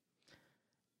anything.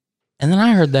 And then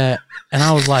I heard that, and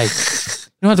I was like,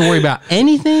 you don't have to worry about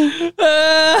anything?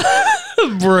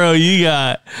 Bro, you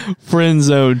got friend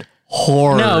zoned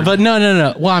hard.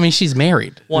 No. Well, I mean, she's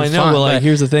married. Well, I It's know, fine, but like,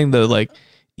 here's the thing though, like,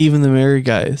 even the married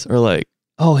guys are like,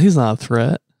 oh, he's not a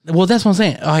threat. well, that's what I'm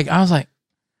saying. Like, I was like,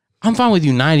 I'm fine with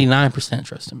you 99%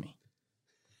 trusting me.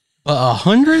 But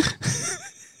 100?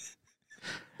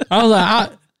 I was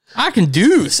like, I can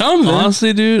do something.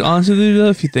 Honestly, dude, though,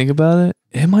 if you think about it,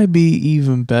 it might be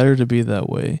even better to be that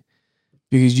way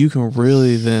because you can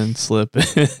really then slip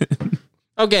in.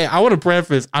 Okay, I want to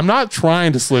preface, I'm not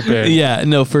trying to slip in. Yeah,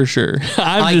 no, for sure.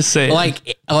 I'm just saying.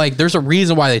 Like, there's a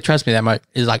reason why they trust me that much.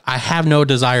 Is like, I have no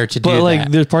desire to do but like,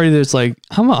 that. there's party that's like,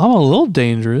 I'm a little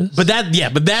dangerous. But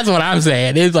that's what I'm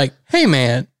saying. It's like, hey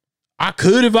man, I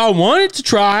could if I wanted to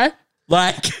try.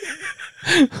 Like,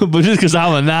 but just because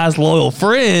I'm a nice loyal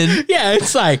friend. yeah,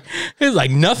 it's like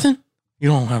nothing. You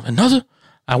don't have another?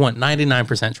 I want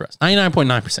 99% trust,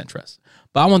 99.9% trust.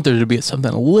 But I want there to be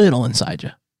something a little inside you.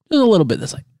 Just a little bit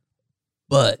that's like,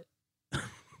 but.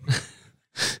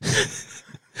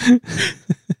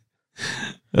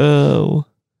 Oh.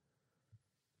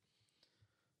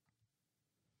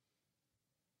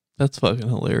 That's fucking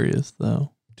hilarious,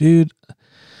 though. Dude.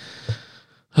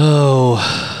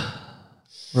 Oh.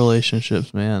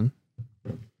 Relationships, man.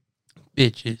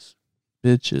 Bitches.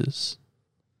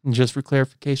 And just for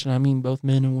clarification, I mean both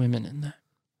men and women in that.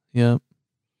 Yep.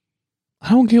 I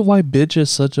don't get why bitch is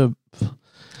such a...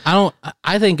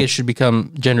 I think it should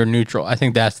become gender neutral. I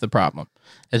think that's the problem.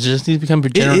 It just needs to become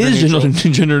gender It is neutral.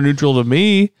 gender neutral to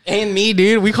me. And me,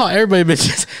 dude. We call everybody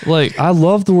bitches. Like, I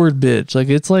love the word bitch. I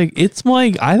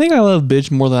think I love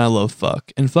bitch more than I love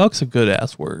fuck. And fuck's a good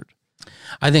ass word.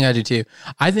 I think I do too.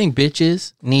 I think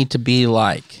bitches need to be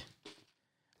like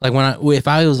if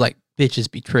I was like, bitches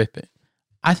be tripping.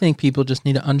 I think people just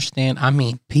need to understand. I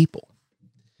mean, people.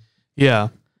 Yeah.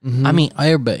 Mm-hmm. I mean,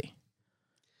 everybody.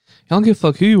 I don't give a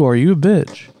fuck who you are. You a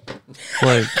bitch.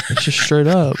 Like, it's just straight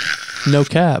up. No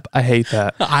cap. I hate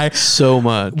that so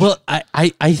much. Well,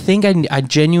 I think I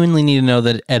genuinely need to know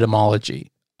the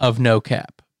etymology of no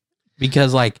cap,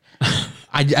 because like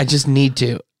I just need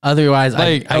to. Otherwise,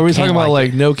 like, I are we can't talking about like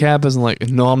it. no cap as in like,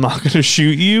 no, I'm not going to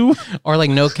shoot you? Or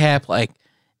like no cap, like,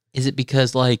 is it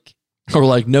because like, or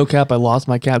like no cap, I lost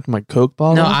my cap to my Coke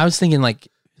bottle? no, I was thinking like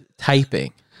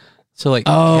typing. So like,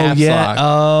 oh caps yeah. lock.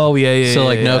 Oh yeah. So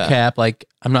like yeah. no cap, like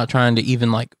I'm not trying to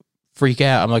even like freak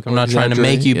out. I'm like, I'm not trying to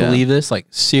make you believe this. Like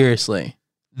seriously,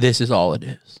 this is all it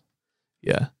is.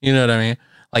 Yeah. You know what I mean?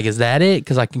 Like, is that it?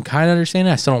 Because I can kind of understand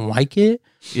it. I still don't like it.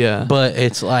 Yeah. But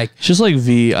it's like, it's just like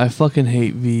V. I fucking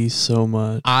hate V so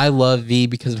much. I love V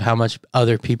because of how much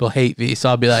other people hate V. So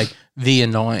I'll be like, V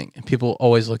annoying. And people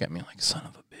always look at me like, son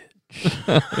of a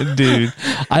bitch. Dude,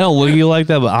 I don't look at you like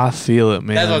that, but I feel it,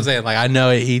 man. That's what I'm saying. Like, I know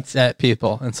it eats at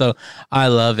people. And so I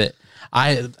love it.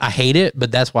 I hate it, but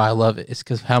that's why I love it. It's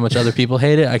because of how much other people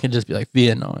hate it. I can just be like, V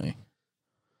annoying.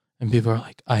 And people are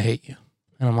like, I hate you.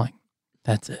 And I'm like,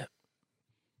 that's it.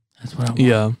 That's what I want.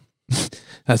 Yeah.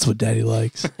 That's what daddy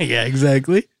likes. Yeah,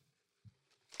 exactly.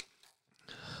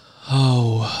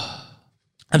 Oh.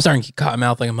 I'm starting to keep cotton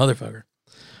mouth like a motherfucker.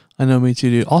 I know, me too,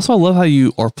 dude. Also, I love how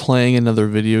you are playing another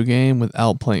video game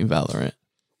without playing Valorant.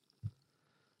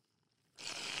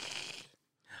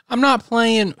 I'm not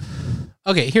playing.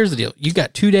 Okay, here's the deal. You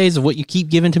got 2 days of what you keep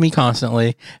giving to me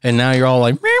constantly, and now you're all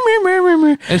like, meh, meh, meh, meh,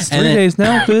 meh. It's 3 And then- days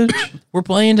now, bitch. We're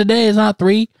playing today. It's not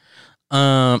 3.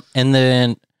 And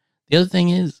then the other thing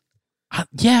is,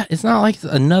 it's not like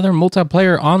another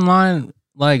multiplayer online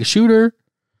like shooter.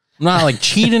 I'm not like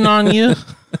cheating on you.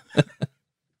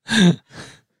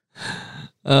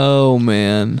 Oh,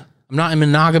 man. I'm not in a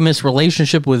monogamous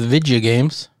relationship with video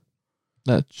games.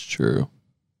 That's true.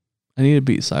 I need to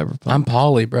beat Cyberpunk. I'm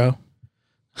poly, bro.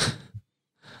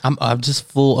 I'm just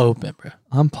full open, bro.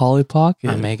 I'm Polly Pocket.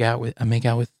 I make out with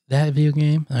that video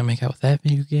game, and I make out with that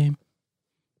video game,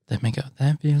 then make out with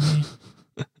that video game.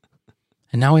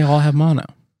 And now we all have mono.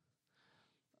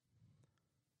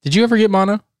 Did you ever get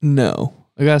mono? No.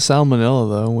 I got salmonella,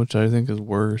 though, which I think is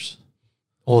worse.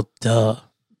 Well, duh.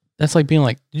 That's like being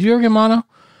like, did you ever get mono?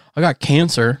 I got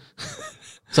cancer.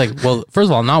 It's like, well, first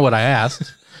of all, not what I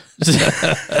asked.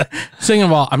 Second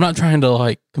of all, I'm not trying to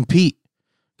like compete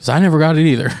because I never got it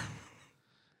either.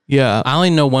 Yeah. I only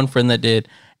know one friend that did.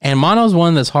 And mono's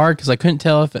one that's hard because I couldn't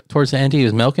tell if towards the end he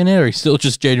was milking it or he still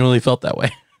just genuinely felt that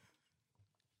way.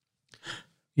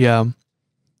 Yeah.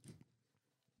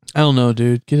 I don't know,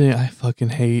 dude. I fucking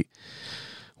hate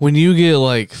when you get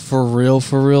like for real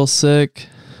sick,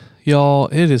 y'all.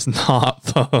 It is not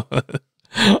fun.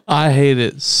 I hate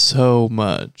it so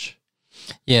much.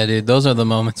 Yeah, dude. Those are the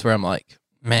moments where I'm like,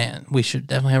 man, we should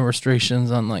definitely have restrictions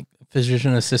on like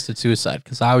physician assisted suicide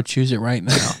because I would choose it right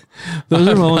now. Those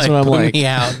are moments when I'm put like, me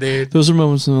out, dude. those are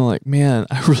moments when I'm like, man,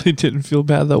 I really didn't feel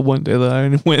bad that one day that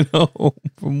I went home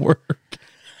from work.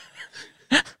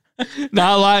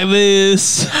 Not like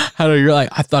this. How do you're like?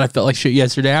 I thought I felt like shit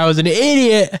yesterday. I was an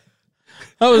idiot.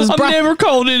 I'm never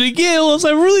calling it again unless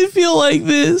I really feel like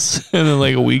this. And then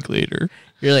like a week later,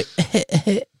 You're like,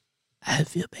 I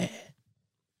feel bad,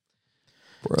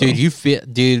 bro.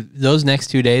 dude. Those next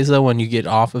 2 days though, when you get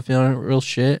off of feeling real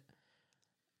shit,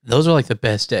 those are like the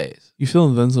best days. You feel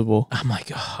invincible. I'm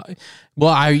like, oh.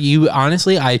 Well, I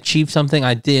achieved something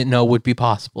I didn't know would be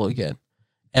possible again.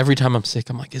 Every time I'm sick,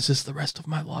 I'm like, is this the rest of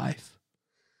my life?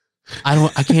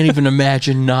 I can't even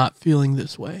imagine not feeling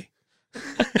this way.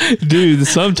 Dude,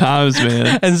 sometimes,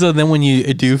 man. And so then when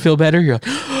you do feel better, you're like,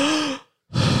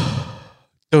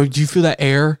 oh, do you feel that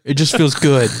air? It just feels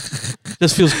good.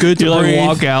 This feels good to You like breathe.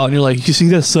 walk out and you're like, you see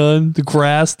the sun, the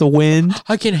grass, the wind.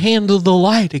 I can handle the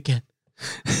light again.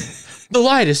 The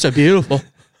light is so beautiful.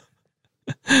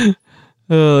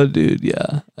 Oh, dude,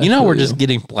 yeah. I You know, feel we're just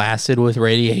getting blasted with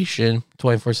radiation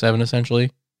 24/7,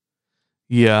 essentially.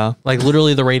 yeah. Like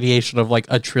literally the radiation of like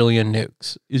a trillion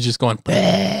nukes is just going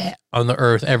on the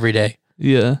earth every day.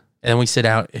 Yeah. And we sit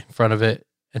out in front of it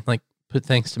and like put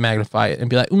things to magnify it and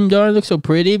be like, don't I look so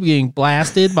pretty getting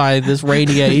blasted by this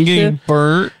radiation? Getting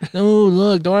burnt. Oh,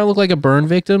 look, don't I look like a burn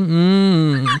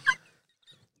victim?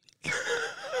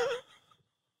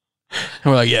 And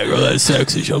we're like, yeah, girl, that's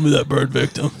sexy. Show me that burn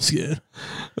victim skin.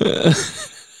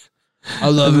 I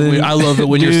love it. I love it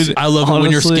when Dude, when your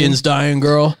honestly- skin's dying,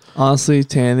 girl. Honestly,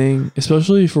 tanning,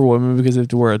 especially for women because they have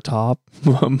to wear a top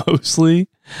mostly.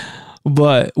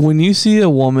 But when you see a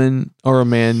woman or a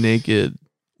man naked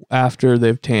after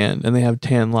they've tanned and they have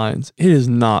tan lines, it is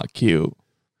not cute.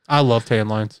 I love tan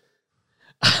lines.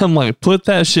 I'm like, put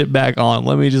that shit back on.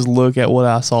 Let me just look at what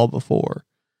I saw before.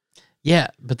 Yeah,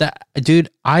 but that, dude,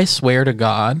 I swear to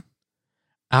God,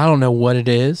 I don't know what it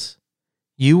is.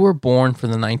 You were born for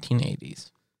the 1980s.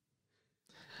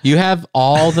 You have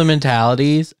all the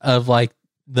mentalities of like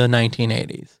the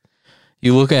 1980s.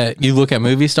 You look at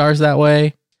movie stars that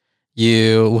way.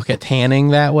 You look at tanning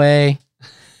that way.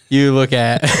 You look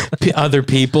at other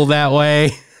people that way.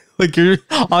 Like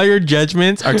all your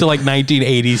judgments are to like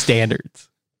 1980s standards.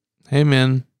 Hey,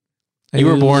 man. You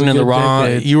were born in the wrong.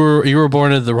 Decade. You were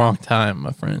born at the wrong time,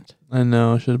 my friend. I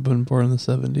know. I should have been born in the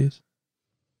 70s.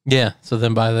 Yeah. So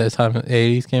then by the time the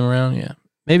 80s came around, yeah,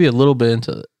 maybe a little bit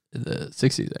into the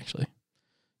 60s actually. So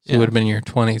Yeah. you would have been in your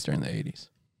 20s during the 80s.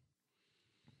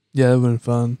 Yeah, it would have been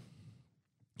fun.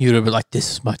 You would have been like, "This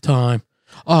is my time."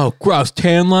 Oh, gross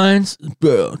tan lines,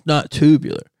 bro. Not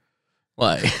tubular.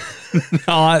 Like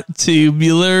Not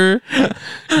tubular.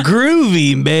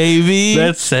 Groovy, baby.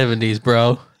 that's 70s,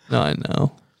 bro. No, I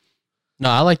know. No,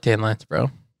 I like tan lines, bro.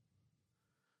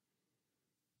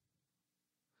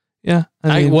 Yeah.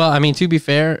 I mean, To be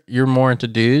fair, you're more into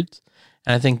dudes,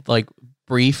 and I think like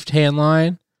brief tan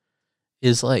line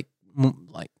is like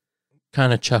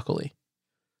kind of chuckly.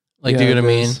 Like, do you yeah, know what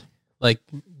I it mean? is. Like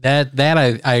that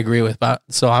I agree with. But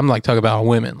so I'm like talking about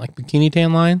women, like bikini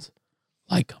tan lines,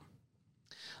 like 'em.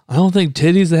 I don't think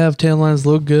titties that have tan lines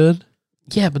look good.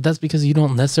 Yeah, but that's because you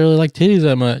don't necessarily like titties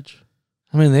that much.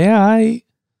 I mean, I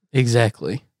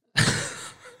Exactly.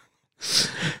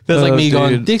 That's like me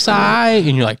going, dude. dick's eye,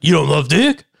 and you're like, you don't love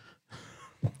dick?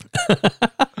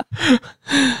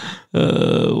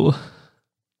 Oh.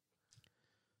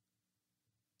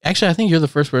 Actually, I think you're the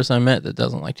first person I met that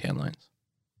doesn't like tan lines.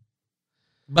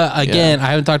 But again, I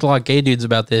haven't talked to a lot of gay dudes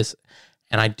about this,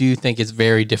 and I do think it's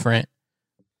very different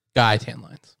guy tan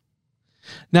lines.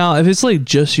 Now, if it's like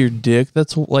just your dick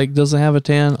that's like doesn't have a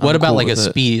tan, What I'm about cool like a with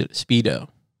it. speedo?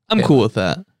 I'm tan cool line? with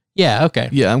that. Yeah, okay.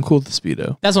 Yeah, I'm cool with the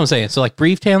speedo. That's what I'm saying. So like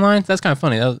brief tan lines, that's kind of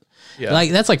funny. Yeah.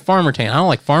 Like that's like farmer tan. I don't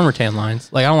like farmer tan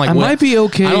lines. Like I don't like. I might be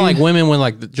okay. I don't like women when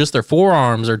like just their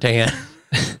forearms are tan.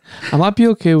 I might be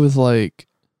okay with like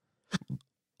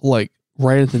right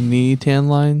at the knee tan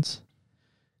lines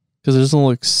because it doesn't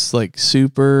look like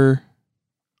super.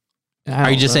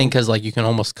 Are you just saying because like you can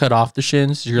almost cut off the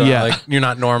shins? You're Yeah. not, like you're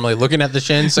not normally looking at the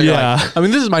shins. So you're Yeah. like, I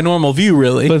mean, this is my normal view,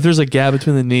 really. But if there's a gap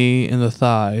between the knee and the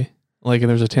thigh, like, and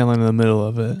there's a tan line in the middle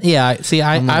of it. Yeah, see,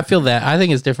 I'm I like- feel that. I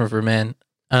think it's different for men.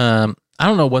 I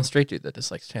don't know one straight dude that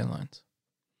dislikes tan lines.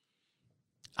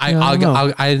 Yeah, I don't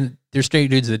know. There's straight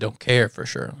dudes that don't care for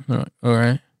sure. They're like, all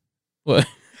right, what?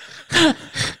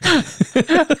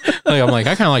 Like I'm like,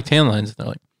 I kind of like tan lines. And they're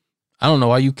like, I don't know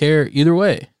why you care either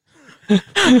way.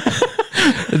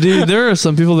 Dude, there are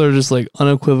some people that are just like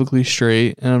unequivocally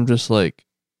straight, and I'm just like,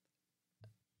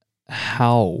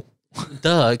 how?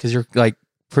 Duh, because you're like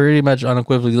pretty much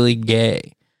unequivocally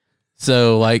gay.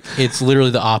 So like it's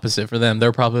literally the opposite for them.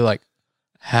 They're probably like,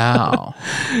 how?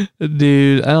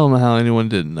 Dude, I don't know how anyone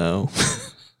didn't know.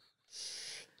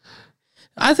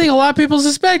 I think a lot of people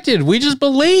suspected. We just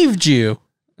believed you.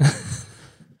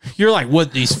 You're like,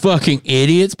 what, these fucking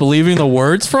idiots believing the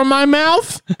words from my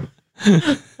mouth?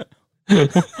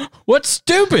 What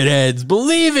stupid heads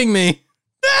believing me?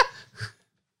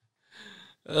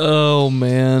 Oh,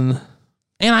 man.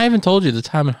 And I even told you the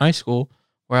time in high school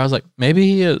where I was like, maybe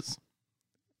he is.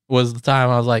 Was the time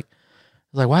I was like,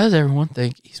 why does everyone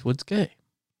think Eastwood's gay?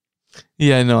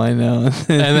 Yeah, I know. And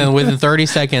then within 30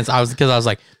 seconds, I was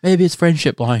like, maybe it's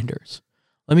friendship blinders.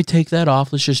 Let me take that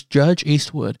off. Let's just judge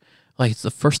Eastwood like it's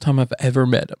the first time I've ever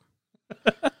met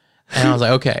him. And I was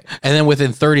like, okay. And then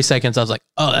within 30 seconds, I was like,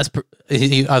 oh, that's.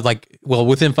 I was like, well,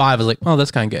 within 5, I was like, oh,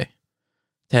 that's kind of gay.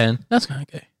 10, that's kind of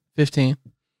gay. 15,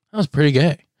 that was pretty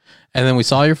gay. And then we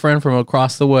saw your friend from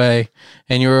across the way,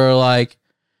 and you were like,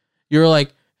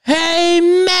 "Hey,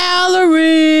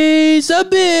 Mallory's a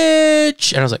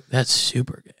bitch," and I was like, "That's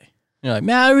super gay." And you're like,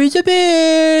 "Mallory's a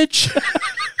bitch."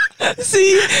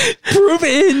 See, proof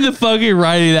in the fucking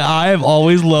writing that I have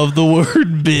always loved the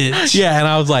word bitch. Yeah, and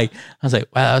I was like, "Wow,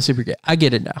 that was super gay. I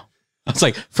get it now." I was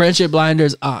like, "Friendship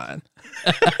blinders on."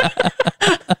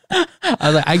 I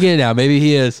was like, "I get it now. Maybe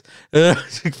he is."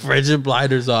 Friendship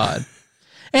blinders on.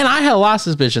 And I had a lot of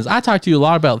suspicions. I talked to you a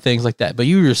lot about things like that, but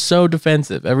you were so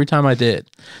defensive every time I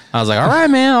did. I was like, "All right,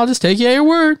 man, I'll just take you at your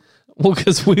word." Well,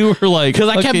 because we were like, Because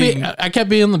I kept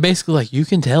being basically like, "You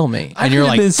can tell me," and you're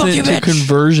like, been "Fuck you, sent to bitch."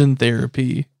 conversion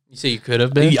therapy. You say you could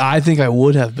have been. I think I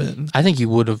would have been. I think you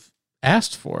would have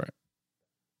asked for it.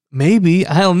 Maybe,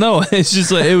 I don't know. It's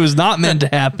just like it was not meant to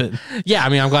happen. Yeah, I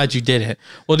mean, I'm glad you did it.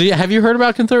 Well, have you heard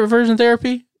about conversion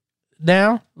therapy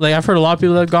now? Like, I've heard a lot of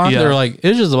people that have gone. Yeah. They're like,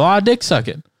 it's just a lot of dick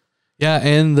sucking. Yeah,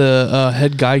 and the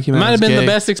head guy came It out. might have been the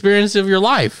best experience of your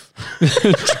life.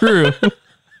 True.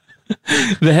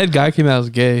 The head guy came out as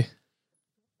gay.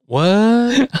 What?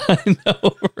 I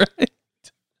know, right?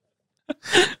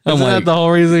 Isn't that the whole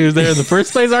reason he was there in the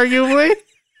first place, arguably?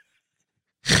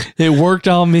 It worked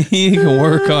on me. It can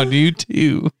work on you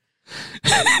too.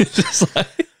 It's just like,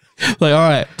 all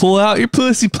right, pull out your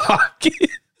pussy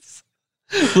pockets.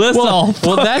 Let's all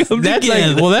that's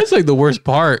together. that's like the worst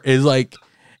part is like,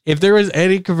 if there was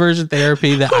any conversion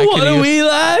therapy that I What could do use, we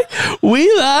like?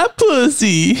 We like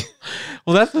pussy.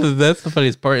 well, that's the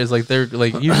funniest part is like they're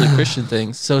like usually Christian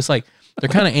things, so it's like they're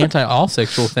kind of anti all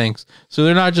sexual things. So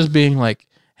they're not just being like,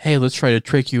 "Hey, let's try to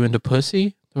trick you into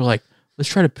pussy." They're like, "Let's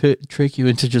try to trick you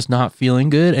into just not feeling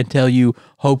good until you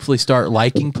hopefully start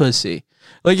liking pussy."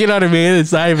 Like, you know what I mean?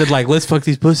 It's not even like, "Let's fuck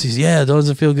these pussies." Yeah,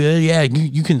 doesn't feel good. Yeah,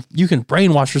 you can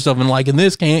brainwash yourself into liking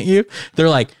this, can't you? They're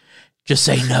like, "Just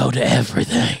say no to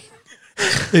everything."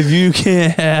 If you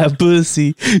can't have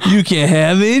pussy, you can't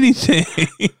have anything.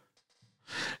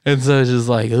 And so it's just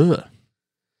like, ugh.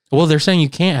 Well, they're saying you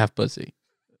can't have pussy.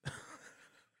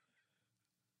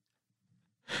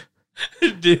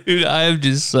 Dude, I am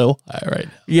just so high right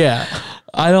now. Yeah.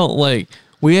 I don't like.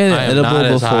 We ate an I am not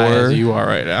edible as high as before. you are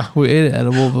right now. We ate an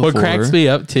edible before. What cracks me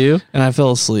up too, and I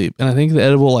fell asleep. And I think the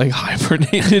edible like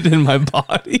hibernated in my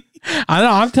body. I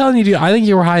know, I'm telling you, dude, I think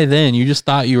you were high then. You just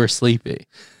thought you were sleepy.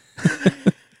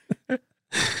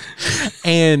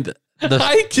 And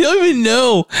I don't even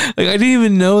know. Like I didn't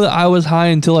even know that I was high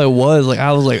until I was. Like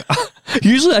I was like,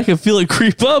 usually I can feel it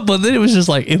creep up, but then it was just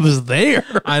like it was there.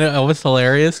 I know what's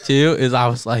hilarious too is I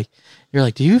was like, "You're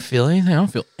like, do you feel anything?" "I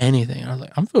don't feel anything." I was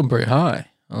like, "I'm feeling pretty high."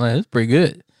 I'm like, "It's pretty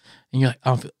good." And you're like, "I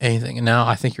don't feel anything." And now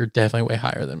I think you're definitely way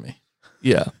higher than me.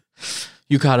 Yeah,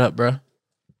 You caught up, bro.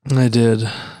 I did.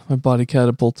 My body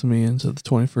catapulted me into the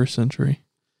 21st century.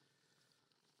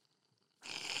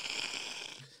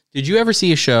 Did you ever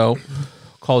see a show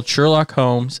called Sherlock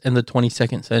Holmes in the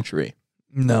 22nd Century?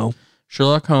 No.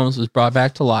 Sherlock Holmes was brought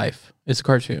back to life. It's a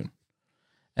cartoon.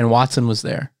 And Watson was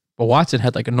there. But Watson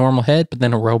had like a normal head, but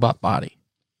then a robot body.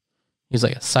 He was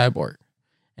like a cyborg.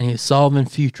 And he was solving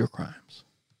future crimes.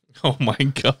 Oh my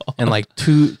god. And like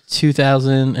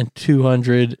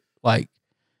 2,200, like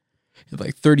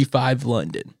 35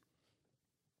 London.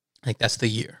 Like that's the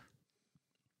year.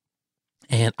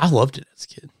 And I loved it as a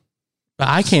kid. But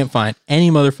I can't find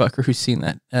any motherfucker who's seen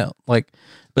that. Like,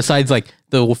 besides like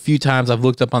the few times I've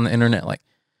looked up on the internet, like,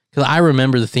 because I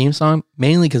remember the theme song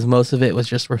mainly because most of it was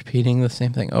just repeating the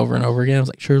same thing over and over again. It was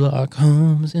like Sherlock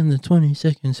Holmes in the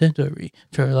 22nd century,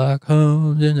 Sherlock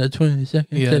Holmes in the 22nd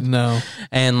century. No.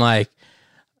 And like,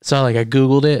 so like I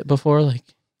Googled it before, like,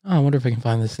 oh, I wonder if I can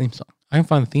find this theme song. I can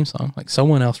find the theme song. Like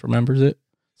someone else remembers it.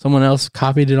 Someone else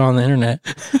copied it on the internet,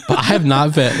 but I have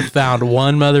not found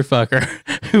one motherfucker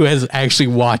who has actually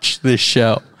watched this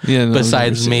show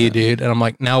besides me, dude. And I'm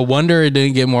like, now wonder it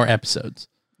didn't get more episodes.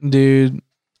 Dude,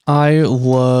 I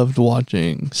loved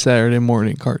watching Saturday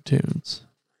morning cartoons.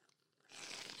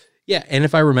 Yeah, and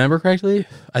if I remember correctly,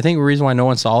 I think the reason why no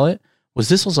one saw it was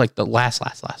this was like the last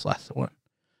one.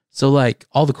 So like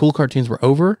all the cool cartoons were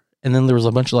over, and then there was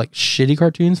a bunch of like shitty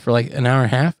cartoons for like an hour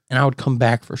and a half, and I would come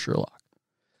back for Sherlock.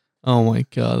 Oh my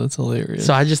god, that's hilarious.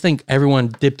 So I just think everyone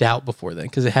dipped out before then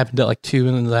because it happened at like 2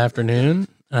 in the afternoon.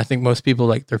 And I think most people,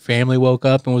 like their family woke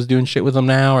up and was doing shit with them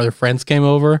now, or their friends came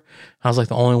over. I was like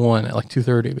the only one at like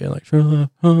 2:30 being like, Sherlock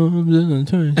Holmes in the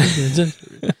 22nd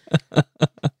century.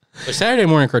 But Saturday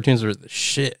morning cartoons were the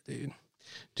shit, dude.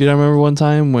 Dude, I remember one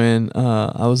time when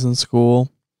I was in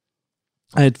school,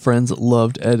 I had friends that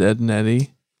loved Ed, Edd, and Eddy.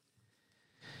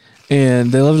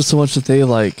 And they loved it so much that they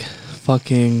like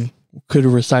fucking could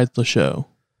recite the show.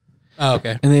 Oh,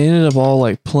 okay. And they ended up all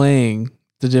like playing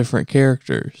the different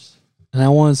characters. And I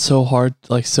wanted so hard,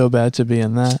 like so bad to be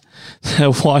in that. I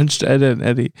watched Ed and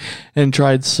Eddie and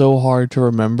tried so hard to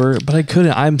remember, but I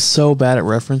couldn't. I'm so bad at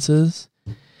references.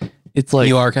 It's like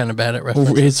You are kind of bad at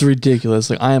references. it's ridiculous.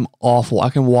 Like I am awful. I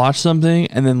can watch something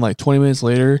and then like 20 minutes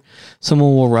later,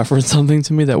 someone will reference something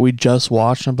to me that we just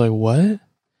watched. And I'm like, what?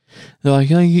 They're like,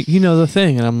 you know the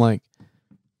thing, and I'm like,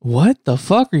 what the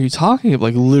fuck are you talking about?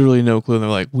 Like literally no clue. And they're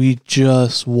like, we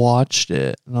just watched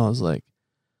it, and I was like.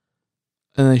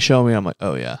 And they show me, I'm like,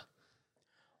 oh yeah.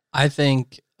 I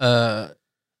think I'm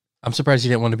surprised you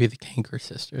didn't want to be the Kanker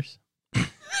sisters.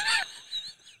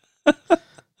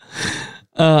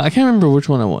 I can't remember which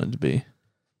one I wanted to be.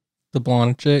 The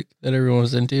blonde chick that everyone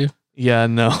was into. Yeah,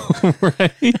 no,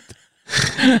 right?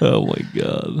 Oh my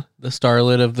god. The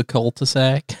starlet of the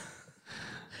cul-de-sac.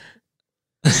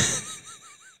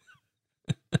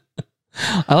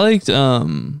 I liked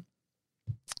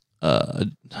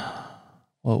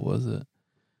what was it?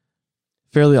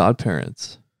 Fairly Odd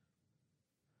Parents.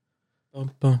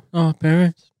 Oh,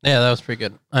 parents. Yeah, that was pretty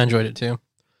good. I enjoyed it too.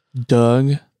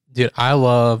 Doug. Dude, I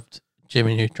loved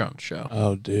Jimmy Neutron's show.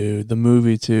 Oh, dude, the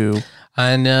movie too.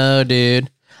 I know, dude.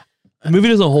 The movie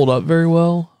doesn't hold up very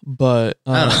well, but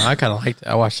I don't know. I kind of liked it.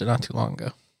 I watched it not too long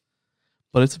ago.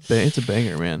 but it's a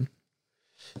banger, man.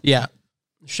 Yeah.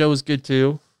 The show was good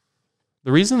too.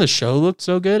 The reason the show looked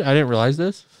so good, I didn't realize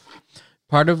this.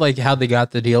 Part of like how they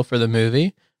got the deal for the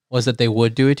movie was that they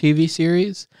would do a TV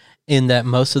series, in that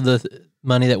most of the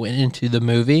money that went into the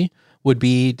movie would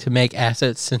be to make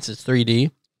assets, since it's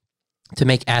 3D, to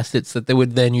make assets that they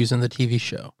would then use in the TV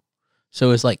show.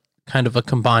 So it's like kind of a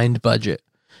combined budget.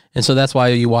 And so that's why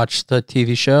you watch the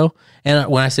TV show. And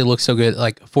when I say looks so good,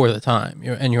 like for the time,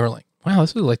 you're like, wow, this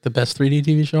is like the best 3D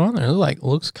TV show on there. It like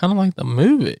looks kind of like the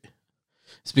movie.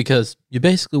 It's because you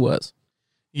basically was.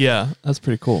 Yeah, that's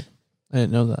pretty cool. I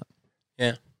didn't know that.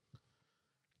 Yeah.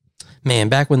 Man,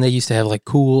 back when they used to have like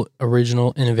cool,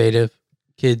 original, innovative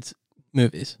kids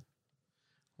movies.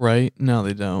 Right? No,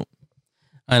 they don't.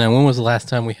 I know. When was the last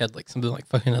time we had like something like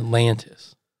fucking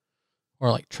Atlantis or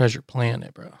like Treasure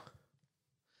Planet, bro?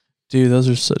 Dude, those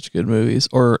are such good movies.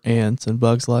 Or Ants and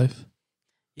Bugs Life.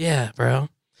 Yeah, bro.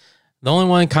 The only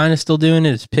one kind of still doing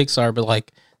it is Pixar, but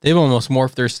like they've almost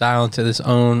morphed their style into this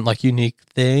own like unique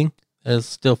thing. It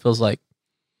still feels like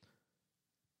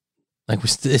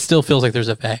it still feels like there's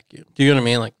a vacuum. Do you know what I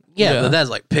mean? Like, yeah. But that's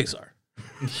like Pixar.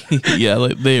 Yeah,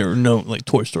 like they are known like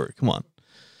Toy Story. Come on.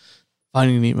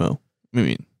 Finding Nemo. I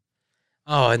mean,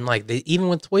 Oh, and like they even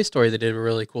with Toy Story, they did a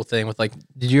really cool thing with like.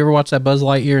 Did you ever watch that Buzz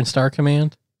Lightyear and Star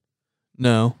Command?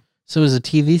 no. So it was a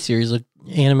TV series, like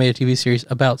animated TV series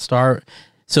about Star.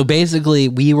 So basically,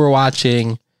 we were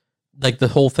watching, like the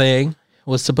whole thing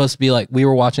was supposed to be like we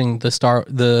were watching the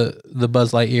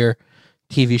Buzz Lightyear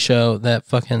TV show that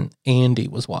fucking Andy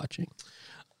was watching.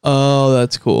 Oh,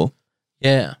 that's cool.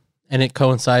 Yeah, and it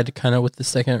coincided kind of with the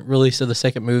second release of the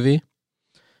second movie,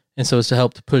 and so it's to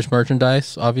help to push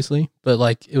merchandise, obviously. But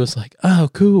like it was like, oh,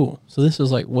 cool. So this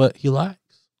is like what he likes,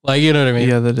 like you know what I mean?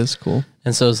 Yeah, that is cool.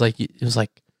 And so it was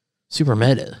like super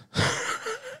meta.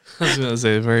 I was gonna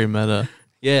say very meta.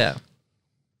 Yeah.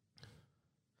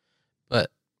 But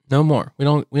no more. We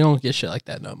don't get shit like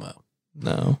that no more.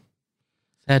 No.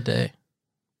 Sad day.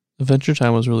 Adventure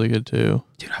Time was really good too.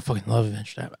 Dude, I fucking love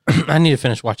Adventure Time. I need to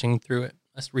finish watching through it.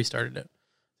 I restarted it.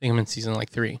 I think I'm in season like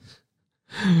 3.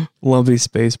 Lumpy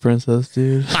Space Princess,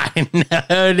 dude. I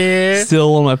know, dude.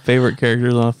 Still one of my favorite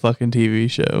characters on a fucking TV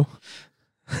show.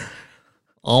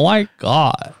 Oh my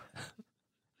god.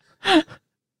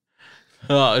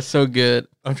 Oh, it's so good.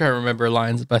 I'm trying to remember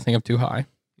lines, but I think I'm too high.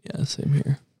 Yeah, same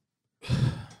here. I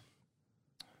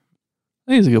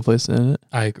think it's a good place to end it.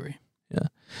 I agree.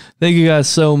 Thank you guys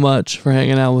so much for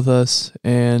hanging out with us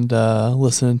and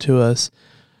listening to us.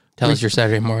 Tell us your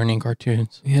Saturday morning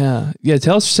cartoons. Yeah. Yeah,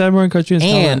 tell us your Saturday morning cartoons.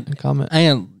 And- comment.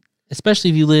 And especially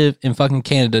if you live in fucking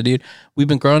Canada, dude. We've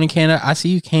been growing in Canada. I see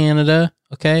you, Canada.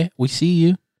 Okay? We see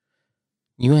you.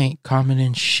 You ain't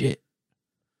commenting shit.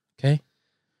 Okay?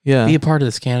 Yeah. Be a part of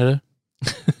this, Canada.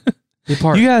 Be a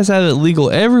part. You guys have it legal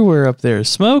everywhere up there.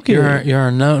 Smoke it. You're our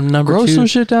number Grow 2. some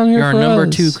shit down here. You're our for number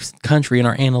us. 2 country in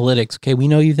our analytics. Okay, we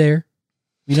know you there.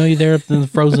 We know you there up in the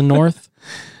frozen north.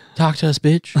 Talk to us,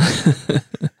 bitch.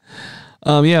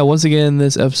 Yeah, once again,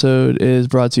 this episode is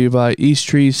brought to you by East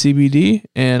Tree CBD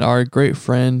and our great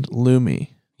friend Lumi.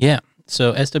 Yeah.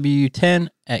 So SW10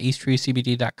 at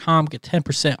easttreecbd.com. Get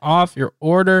 10% off your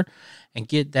order and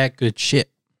get that good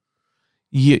shit.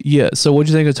 Yeah. So what'd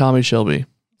you think of Tommy Shelby?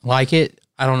 Like it.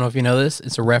 I don't know if you know this.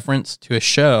 It's a reference to a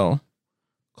show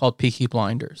called Peaky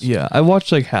Blinders. Yeah, I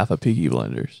watched like half of Peaky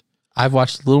Blinders. I've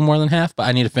watched a little more than half, but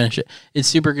I need to finish it. It's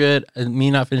super good. Me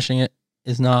not finishing it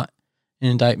is not an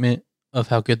indictment of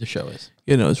how good the show is.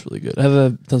 You know, it's really good. I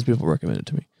have tons of people recommend it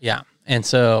to me. Yeah. And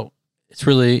so it's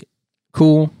really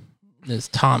cool. It's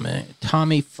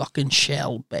Tommy fucking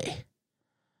Shelby.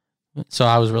 So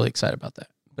I was really excited about that.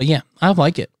 But yeah, I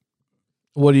like it.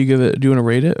 What do you give it? Do you want to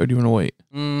rate it or do you want to wait?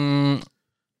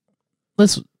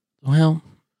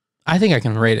 I think I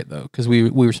can rate it though, because we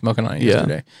were smoking on it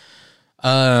yesterday.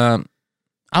 I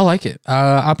like it.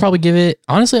 I'll probably give it,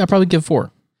 honestly, I'll probably give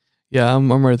 4. Yeah,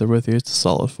 I'm right there with you. It's a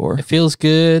solid 4. It feels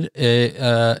good.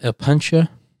 It'll punch you.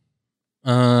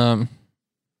 I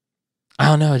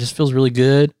don't know. It just feels really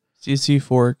good. It's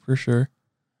euphoric for sure.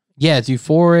 Yeah, it's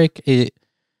euphoric.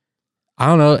 I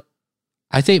don't know.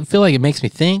 I feel like it makes me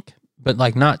think, but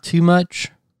like not too much.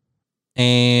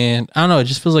 And I don't know. It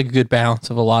just feels like a good balance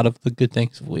of a lot of the good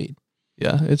things of weed.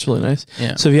 Yeah, it's really nice.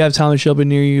 Yeah. So if you have Tommy Shelby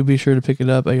near you, be sure to pick it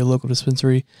up at your local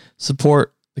dispensary.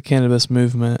 Support the cannabis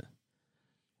movement.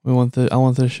 I want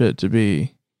this shit to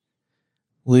be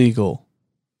legal.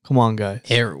 Come on, guys.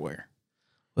 Everywhere.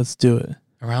 Let's do it.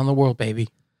 Around the world, baby.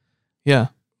 Yeah.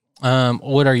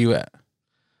 What are you at?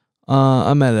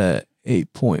 I'm at a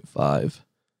 8.5.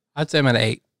 I'd say I'm at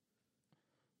 8.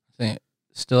 I think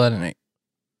still at an 8.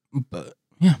 But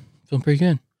yeah, feeling pretty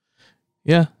good.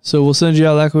 Yeah. So we'll send you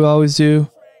out like we always do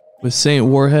with St.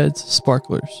 Warhead's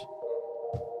Sparklers.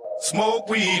 Smoke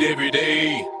weed every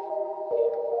day.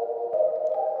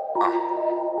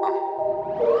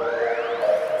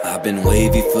 I've been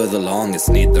wavy for the longest,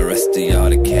 need the rest of y'all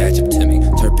to catch up to me.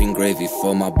 Terpene gravy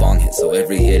for my bong hit, so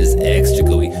every hit is extra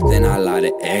gooey. Then I light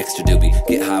it extra doobie,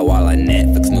 get high while I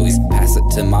Netflix movies. Pass it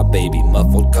to my baby,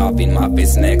 muffled coffee, my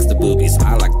face next to boobies.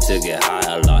 I like to get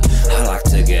high a lot, I like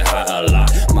to get high a lot.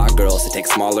 My girls take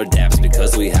smaller dabs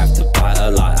because we have to buy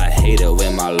a lot. I hate it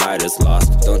when my lighter's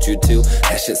lost, don't you too?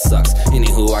 That shit sucks,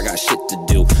 anywho I got shit to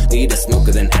do. Need a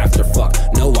smoker then after fuck,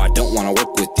 no I don't wanna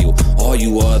work with you. All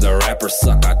you other rappers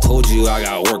suck, I told you I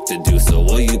got work to do, so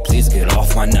will you please get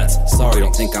off my nuts? Sorry,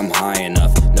 don't think I'm high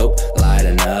enough. Nope, light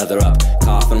another up.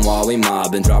 Coughing while we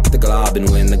mob and drop the glob, and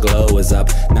when the glow is up,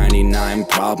 99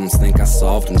 problems think I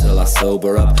solved until I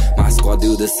sober up. My squad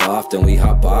do this often, we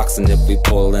hot boxing if we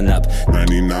pulling up.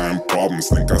 99 problems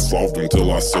think I solved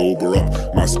until I sober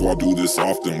up. My squad do this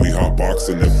often, we hot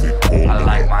boxing if we pull up. I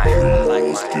like my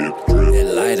Skip drip.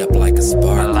 It light up like a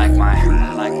spark. I like my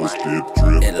Skip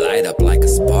drip. It light up like a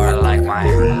spark. I like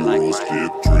my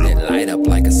Skip drip. It light up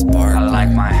like a spark. I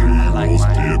like my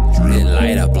Skip drip. It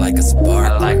light up like a spark.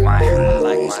 I like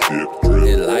my Skip drip.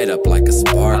 It light up like a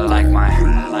spark. I like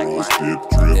my Skip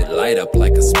drip. It light up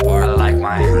like a spark. I like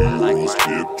my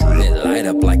Skip drip. It light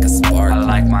up like a spark. I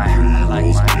like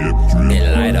my Skip drip.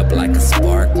 It light up like a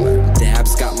sparkler.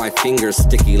 Dabs got my fingers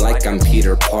sticky like I'm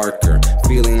Peter Parker.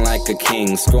 Feeling like a king,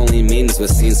 scrolling memes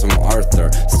with scenes from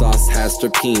Arthur. Sauce has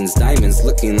terpenes, diamonds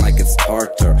looking like it's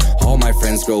tartar. All my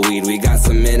friends grow weed, we got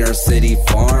some inner city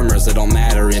farmers. It don't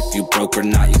matter if you broke or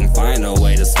not, you can find a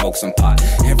way to smoke some pot.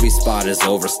 Every spot is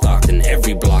overstocked and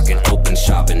every block an open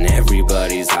shop, and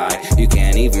everybody's high, you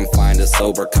can't even find a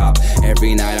sober cop.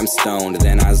 Every night I'm stoned,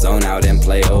 then I zone out and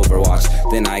play Overwatch.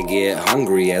 Then I get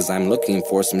hungry as I'm looking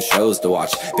for some shows to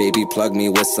watch. Baby plug me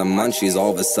with some munchies,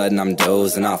 all of a sudden I'm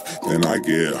dozing off. Then I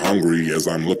get hungry as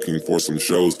I'm looking for some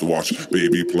shows to watch.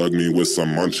 Baby plug me with some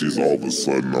munchies, all of a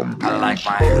sudden I'm I like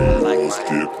my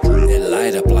Skip drip. It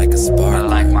light up like a spark. I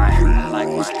like my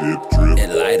Skip drip. It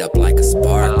light up like a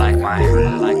spark. I like my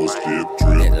Skip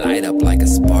drip. It light up like a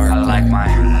spark. I like my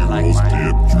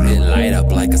Skip drip. It light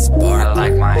up like a spark. I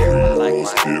like my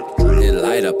Skip drip. It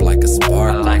light up like a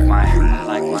spark. I like my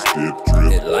Skip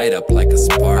drip. It light up like a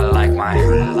spark. I like my